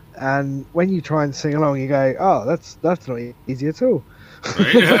 And when you try and sing along, you go, "Oh, that's not easy at all."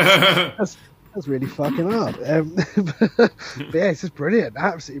 Right? That's really fucking hard. But yeah, it's just brilliant,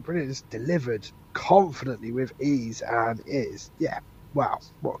 absolutely brilliant. Just delivered confidently with ease, and it is, yeah, wow,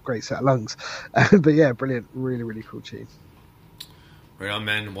 what a great set of lungs. But yeah, brilliant, really, really cool tune. Right on,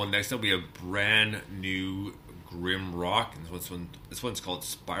 man. Well, next up we have brand new grim rock, and this one's called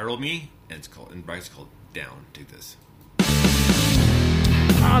 "Spiral Me," and it's called "Down." Take this.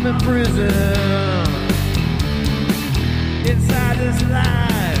 I'm in prison inside this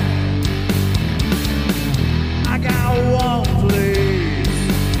life. I got one place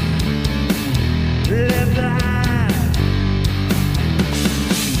left to hide.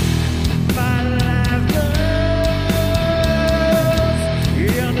 My life goes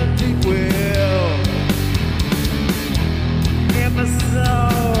in a deep well, and my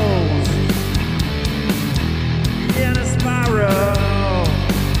soul's in a spiral.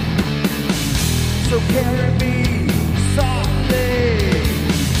 So carry me softly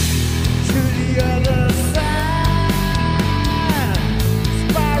to the other side.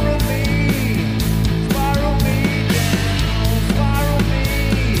 Spiral me down. Spiral me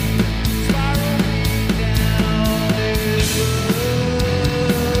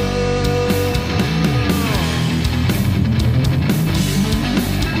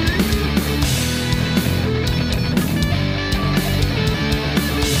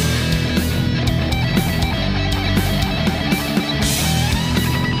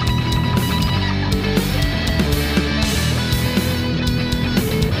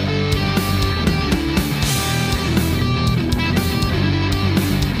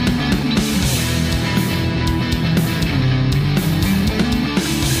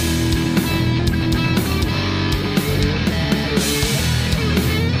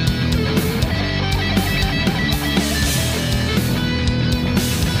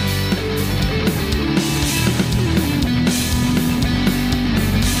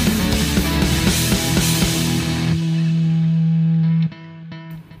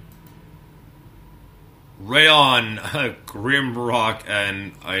Right on, grim rock,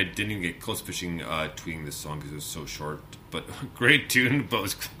 and I didn't even get close to fishing tweeting this song because it was so short. But great tune.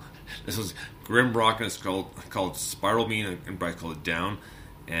 But this was grim rock, and it's called "Spiral Me," and Bryce called it "Down."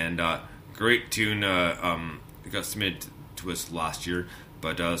 And great tune. It got submitted to us last year,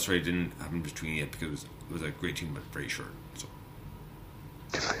 but sorry, I didn't have him tweeting it because it was a great tune, but very short. So.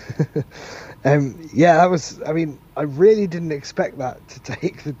 Yeah, that was. I mean, I really didn't expect that to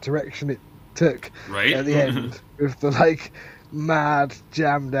take the direction it took Right? at the end with the like mad,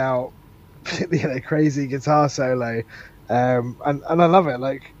 jammed out, crazy guitar solo. And I love it.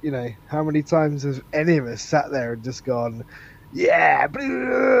 Like, how many times has any of us sat there and just gone, yeah, but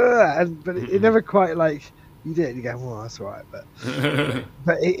it never quite like you did. You go, well, that's all right, but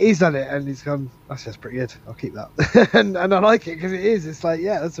he's done it and he's gone, that's just pretty good. I'll keep that. and I like it because it is. It's like,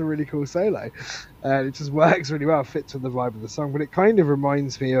 yeah, that's a really cool solo, and it just works really well. Fits with the vibe of the song, but it kind of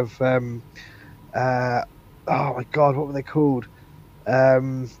reminds me of oh my god, what were they called?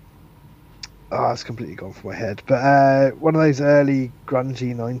 It's completely gone from my head. But one of those early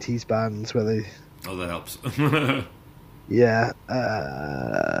grungy 90s bands where they... Oh, that helps. Yeah.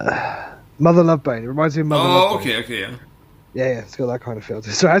 Mother Love Bone. It reminds me of Mother Love Bone. Okay, yeah. Yeah, it's got that kind of feel to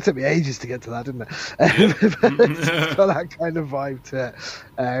it. So it took me ages to get to that, didn't it? It's got that kind of vibe to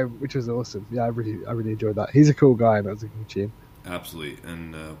it, which was awesome. Yeah, I really enjoyed that. He's a cool guy, and that was a cool tune. Absolutely.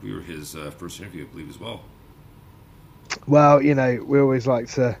 And we were his first interview, I believe, as well. Well, we always like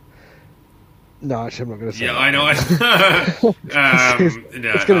to... No, actually, I'm not going to say Yeah, that. I know.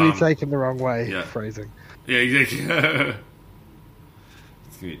 It's going to be taken the wrong way, yeah. phrasing. Yeah, exactly. It's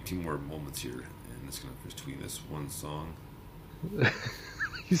going to be 2 more moments here, and it's going to finish tweeting this one song.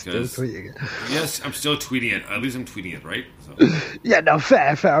 You're still tweeting it. Yes, I'm still tweeting it. At least I'm tweeting it, right? So. Yeah, no,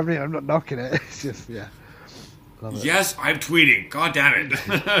 fair. I mean, I'm not knocking it. It's just, yeah. Love it. Yes, I'm tweeting. God damn it.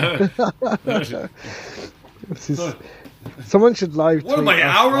 This is... Someone should live tweet. What am I,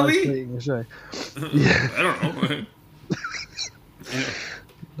 us hourly? live tweeting the show. Yeah. I don't know.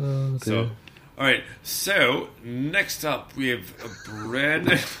 Oh, So, all right. So next up, we have a brand.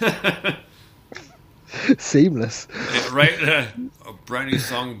 Seamless. Yeah, right? A brand new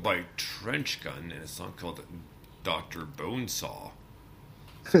song by Trench Gun, and a song called Dr. Bonesaw.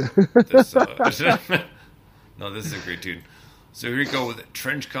 This, no, this is a great tune. So here we go with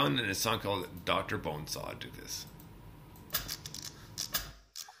Trench Gun and a song called Dr. Bonesaw. Do this.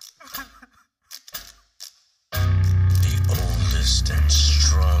 The oldest and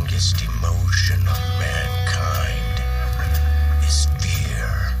strongest emotion of mankind is fear.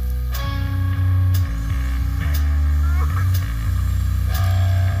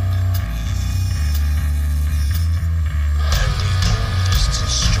 And the oldest and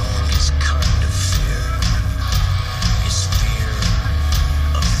strongest kind of fear is fear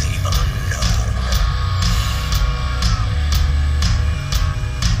of the unknown.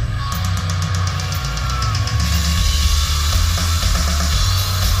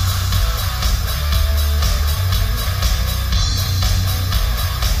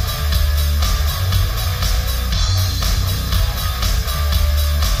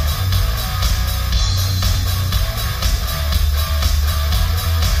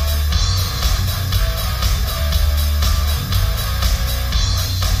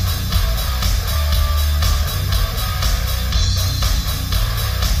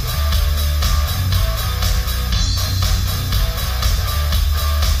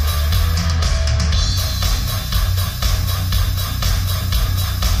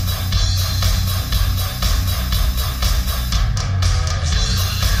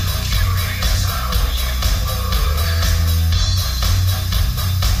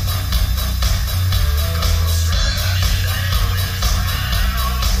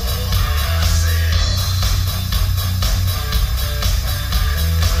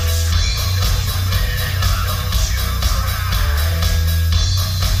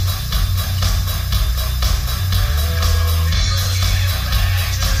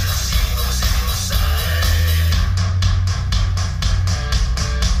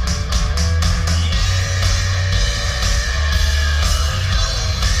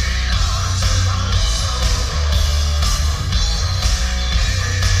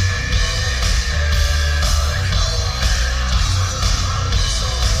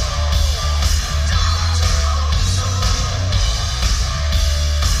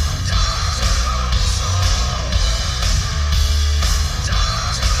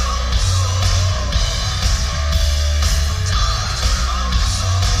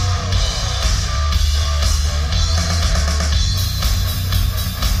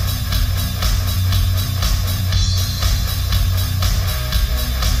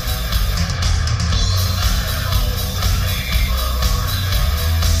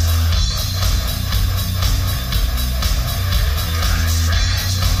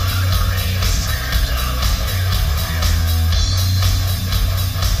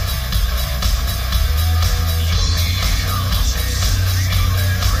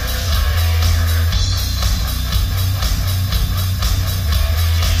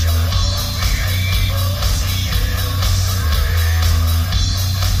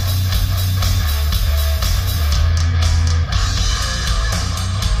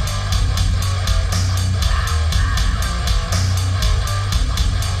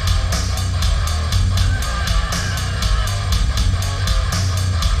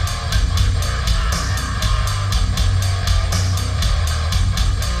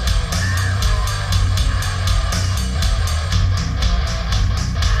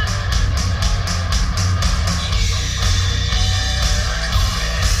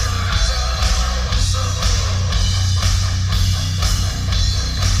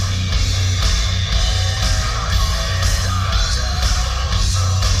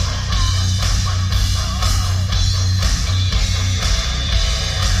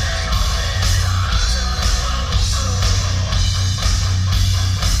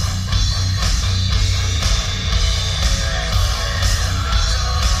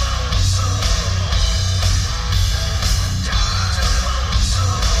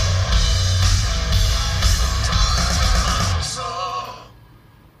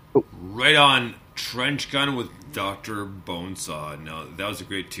 Right on, Trench Gun with Dr. Bonesaw. Now, that was a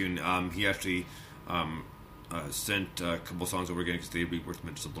great tune. He actually sent a couple songs over again because they reworked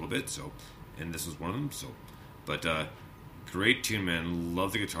them just a little bit. So, and this was one of them. So, but great tune, man.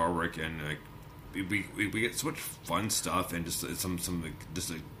 Love the guitar work, and we get so much fun stuff, and just some like,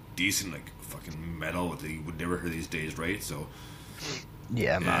 just like decent like fucking metal that you would never hear these days, right? So,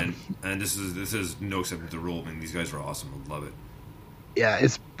 yeah, man. And this is no exception to the rule. I mean, these guys are awesome. I love it. Yeah,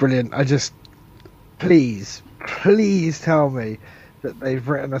 it's brilliant. I just please tell me that they've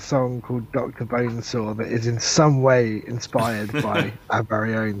written a song called Dr. Bonesaw that is in some way inspired by our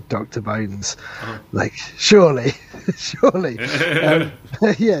very own Dr. Bones. Like, surely. Yeah,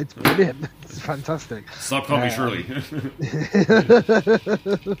 it's brilliant. It's fantastic. Stop calling me Shirley.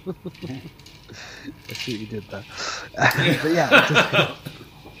 I see what you did there. But yeah,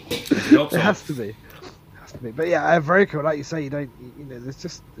 it has to be. But yeah, very cool. Like you say,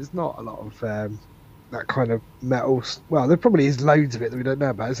 there's not a lot of that kind of metal. Well, there probably is loads of it that we don't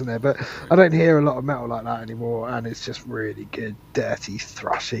know about, isn't there? But I don't hear a lot of metal like that anymore, and it's just really good, dirty,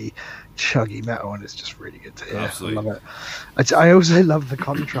 thrashy, chuggy metal, and it's just really good to hear. Absolutely. I love it. I also love the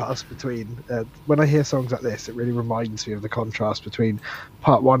contrast between when I hear songs like this. It really reminds me of the contrast between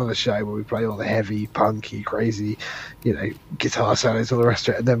part one of the show where we play all the heavy, punky, crazy, guitar solos, all the rest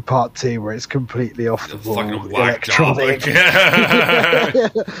of it, and then part two where it's completely off the wall, fucking whack job,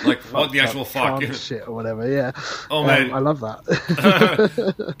 electronic, like what the actual fuck shit or whatever. Yeah. Oh man, I love that.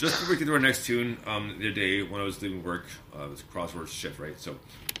 Just before we get to our next tune, the other day when I was leaving work, it was a crossword shift, right? So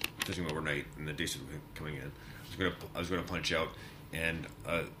finishing overnight, and the day shift coming in, I was gonna punch out, and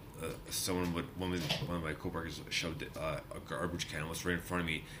one of my coworkers shoved a garbage can was right in front of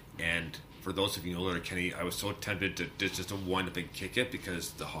me, and for those of you who know Letterkenny, I was so tempted to just wind up and kick it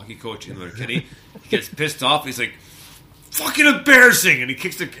because the hockey coach in Letterkenny, he gets pissed off. He's like, "Fucking embarrassing!" and he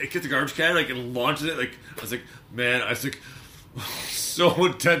kicks the garbage can and launches it. Like, I was like, man, I was like,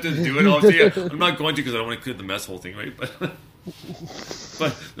 so tempted to do it. Obviously, I'm not going to because I don't want to clear the mess whole thing, right? But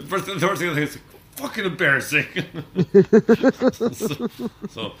the first thing I think is like, fucking embarrassing.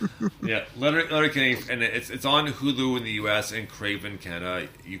 so yeah, Letterkenny, and it's on Hulu in the US and Crave in Canada,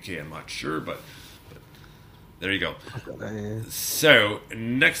 UK. I'm not sure, but there you go. So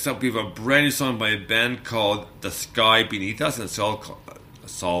next up, we have a brand new song by a band called The Sky Beneath Us, and it's all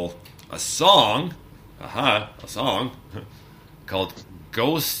a song called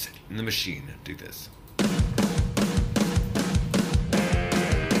Ghost in the Machine. Do this.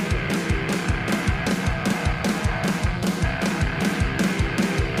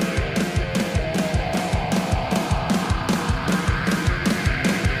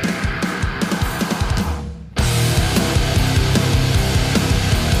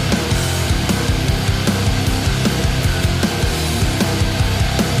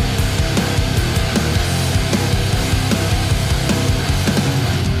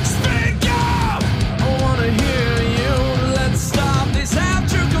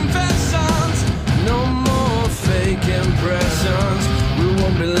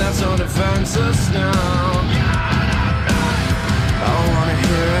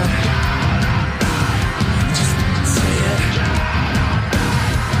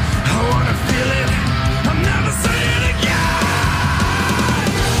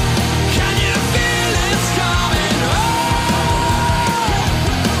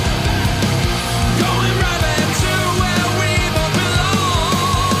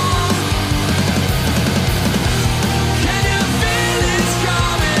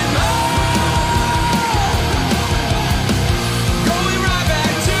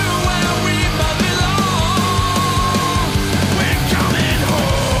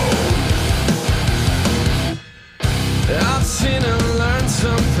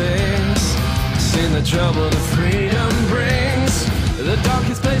 trouble that freedom brings. The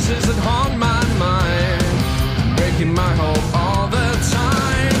darkest places that haunt my mind, breaking my hope all the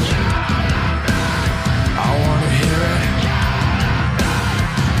time. I wanna hear it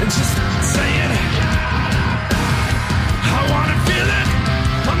and just say it. I wanna feel it,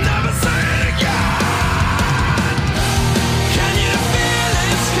 I'm never saying it again. Can you feel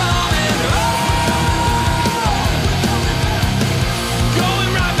it's coming? Going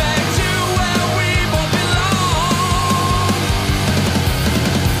right back to where we both belong.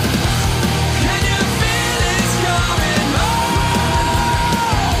 Can you feel it's coming?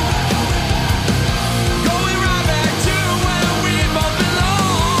 Going right back to where we both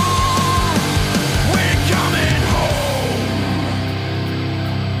belong. We're coming home.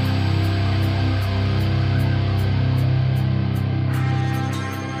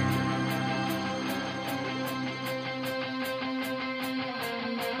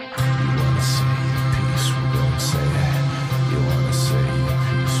 You wanna say your piece, we're gonna say it. You wanna say your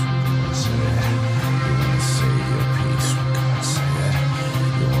piece, we're gonna say it. You wanna say your piece, we're gonna say it.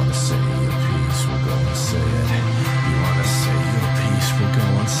 You wanna say your piece, we're gonna say it. You wanna say your piece, we're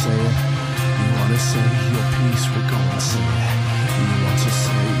gonna say it. You wanna say your piece, we're gonna say it. You want to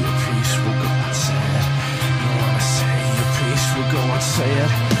say your piece, we're gonna say it. You wanna say your piece, we're gonna say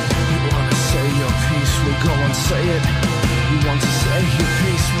it. You wanna say your piece, we're gonna say it. You want to say your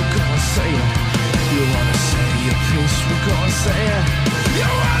piece, we're gonna say it. You wanna say your piss, we're gonna say it. You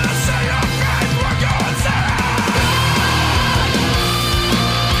wanna say your face, we're gonna say it.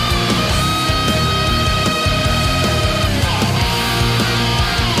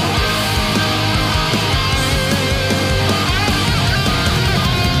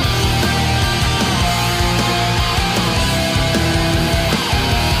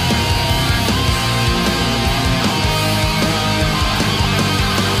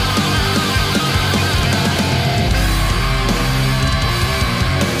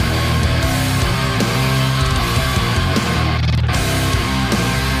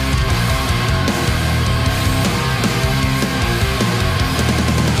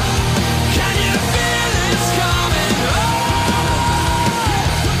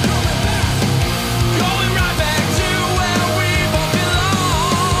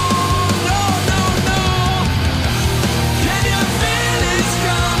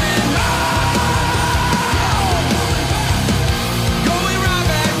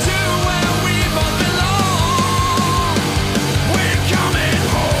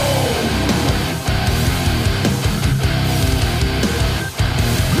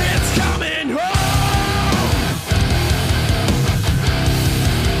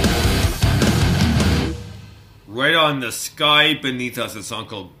 The Sky Beneath Us, a song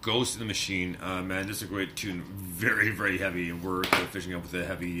called Ghost in the Machine. Man, this is a great tune. Very, very heavy, and we're kind of finishing up with a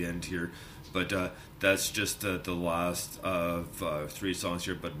heavy end here. But that's just the last of 3 songs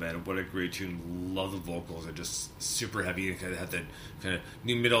here. But man, what a great tune. Love the vocals. They're just super heavy and kind of have that kind of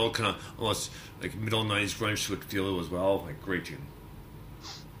new middle, kind of almost like middle 90s grunge to it feel as well. Like, great tune.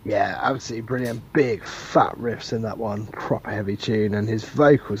 Yeah, absolutely brilliant. Big fat riffs in that one. Proper heavy tune, and his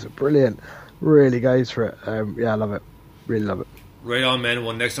vocals are brilliant. Really goes for it. Yeah, I love it. Really love it. Right on, man.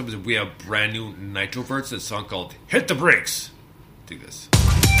 Well, next up is we have brand new Nitroverts. A song called Hit the Brakes. Dig this.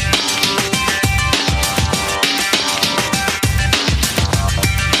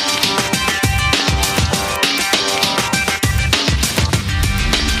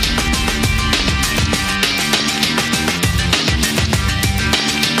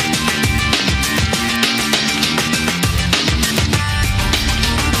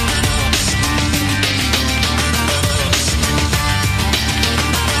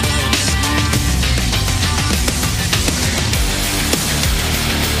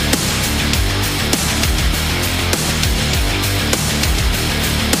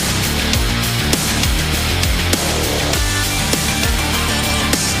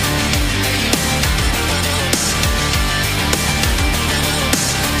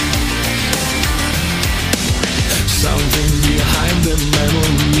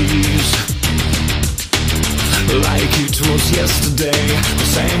 Yesterday, the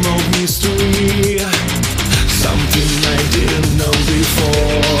same old mystery, something I didn't know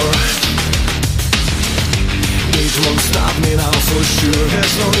before. It won't stop me now for sure.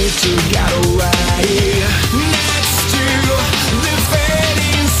 There's no need to get away. Next to the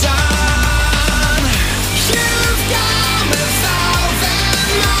fading sun, you've come 1,000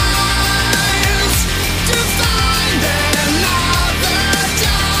 miles to find another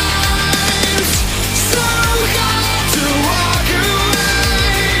time. So hard to walk away.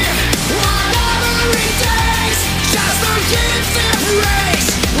 Whatever it takes, just don't hit the brakes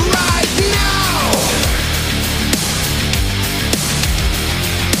right now.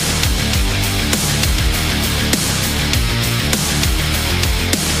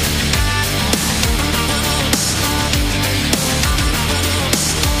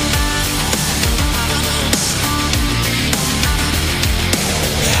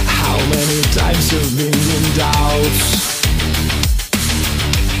 How many times you've been in doubt?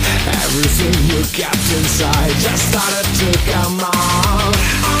 Everything you kept inside just started to come out.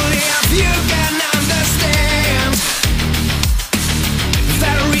 Only if you can understand,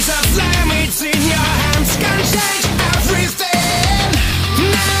 there is a flame, it's in your hands, can change everything.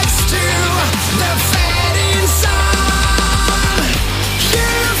 Next to the fading sun,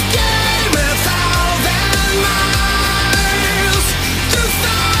 you've came 1,000 miles to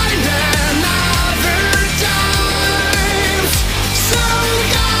find another time. So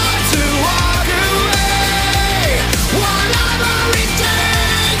got to walk away. Whatever it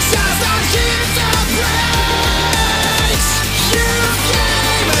takes, just don't hit the brakes. You've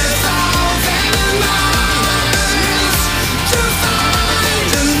came 1,000 miles to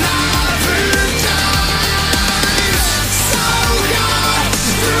find another time. So got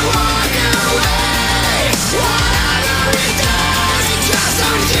to walk away. Whatever it does, just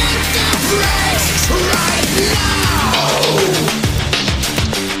don't hit the brakes right now.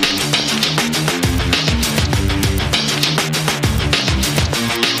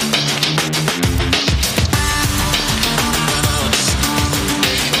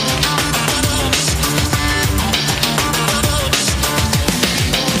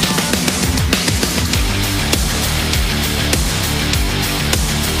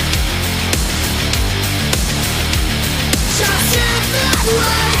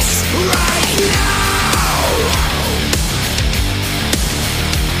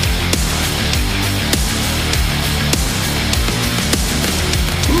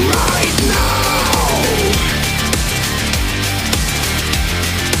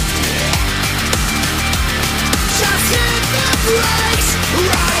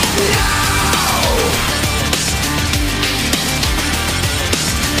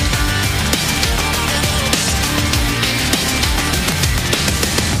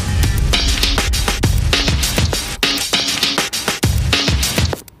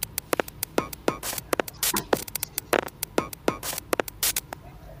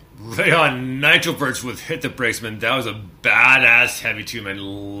 Nitro Birds with Hit the Brakes, man. That was a badass heavy tune, man.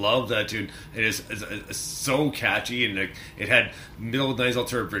 Love that tune. It is it's so catchy, and like, it had Middle Nights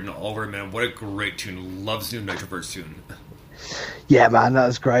Alternative written all over it, man. What a great tune. Love this new Nitro Birds tune. Yeah, man, that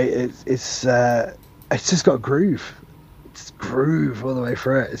was great. It's just got a groove. It's groove all the way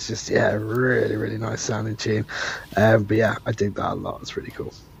through it. It's just, yeah, really, really nice sounding tune. But yeah, I dig that a lot. It's really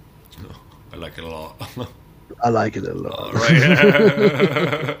cool. I like it a lot. I like it a lot. All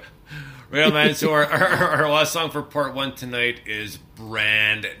right. Right, man. So our last song for part one tonight is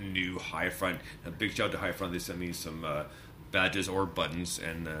brand new High Front. A big shout out to High Front. They sent me some badges or buttons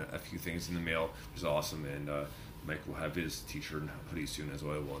and a few things in the mail, which is awesome. And Mike will have his t-shirt and hoodie soon as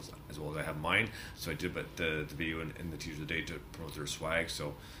well as I have mine. So I did the video and the t-shirt today to promote their swag.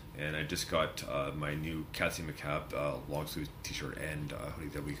 So, and I just got my new Cassie McCap long sleeve t-shirt and hoodie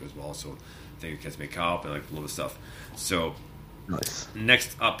that week as well. So thank you, Cassie McCap, and like a lot of stuff. So Nice.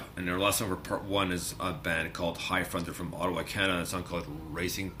 next up, and our last song for part one is a band called High Front. They're from Ottawa, Canada. And a song called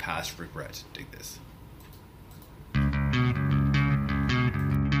Racing Past Regret. Dig this.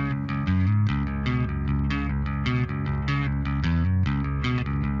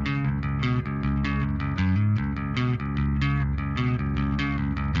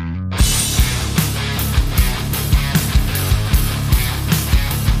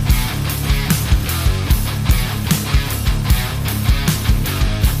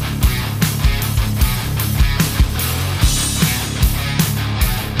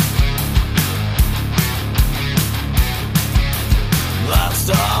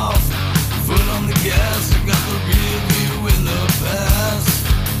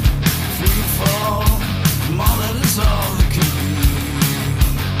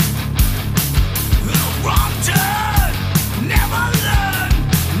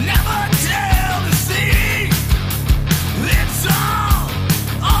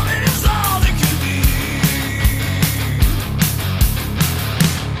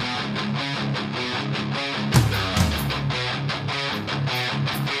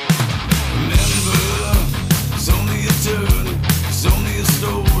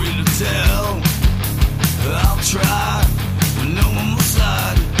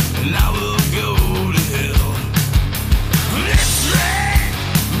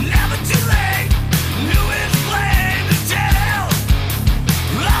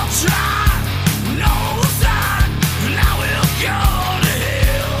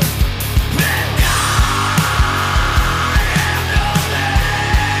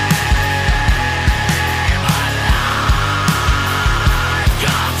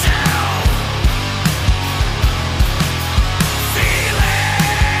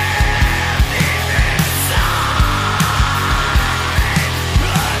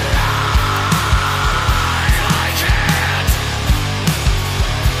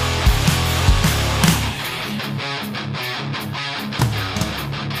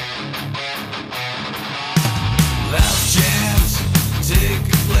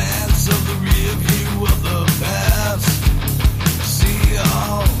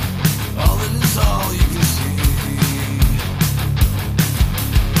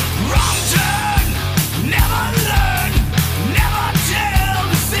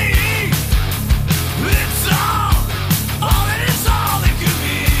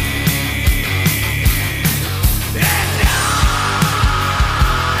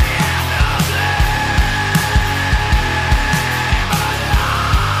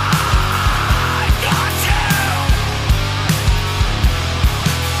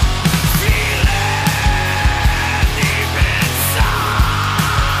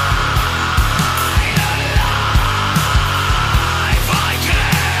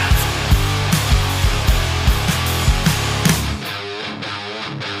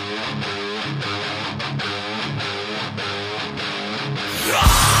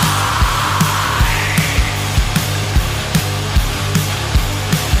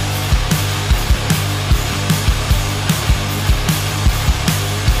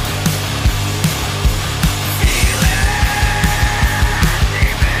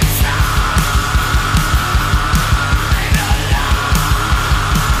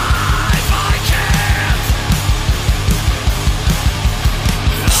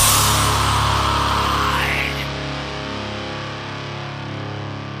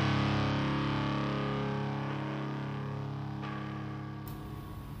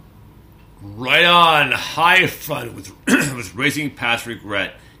 Right on, High Front with was Racing Past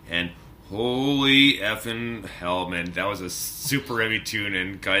Regret, and holy effing hell, man, that was a super heavy tune.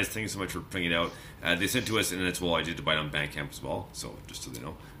 And guys, thanks so much for bringing it out. They sent to us, and it's I did buy it on Bandcamp as well, so just so they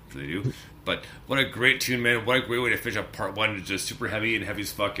know, really do. But what a great tune, man! What a great way to finish up part one. It's just super heavy and heavy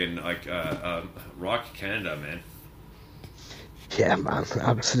as fucking like rock Canada, man. Yeah, man,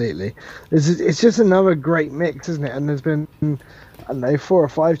 absolutely. It's just another great mix, isn't it? And there's been, I don't know, 4 or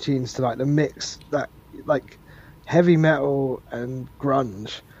 5 tunes to like the mix that like heavy metal and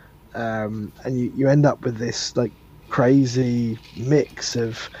grunge, and you end up with this like crazy mix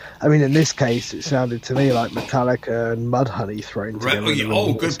of. I mean, in this case, it sounded to me like Metallica and Mudhoney thrown together. Right?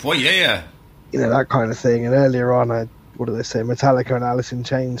 Oh, good point. Yeah. You know, that kind of thing. And earlier on, what do they say? Metallica and Alice in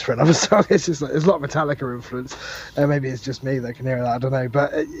Chains for another song. It's just like, there's a lot of Metallica influence. Maybe it's just me that can hear that. I don't know.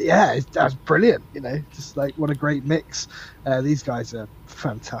 But that's brilliant. You know, just like what a great mix. These guys are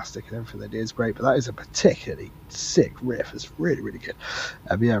fantastic and everything they do is great. But that is a particularly sick riff. It's really, really good.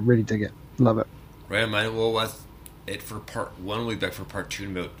 Yeah, really dig it. Love it. Right, man. Well, that's it for part one. We'll be back for part two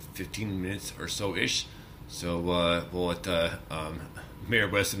in about 15 minutes or so ish. So we'll let Mayor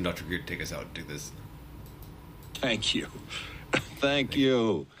West and Dr. Greer take us out and do this. Thank you. Thank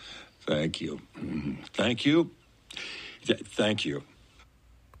you. Thank you. Thank you. Thank you.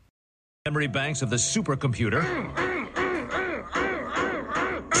 Memory banks of the supercomputer.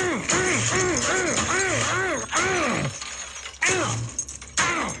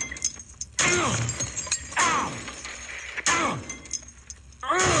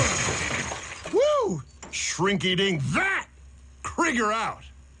 Woo! Shrinky-ding that! Krieger out!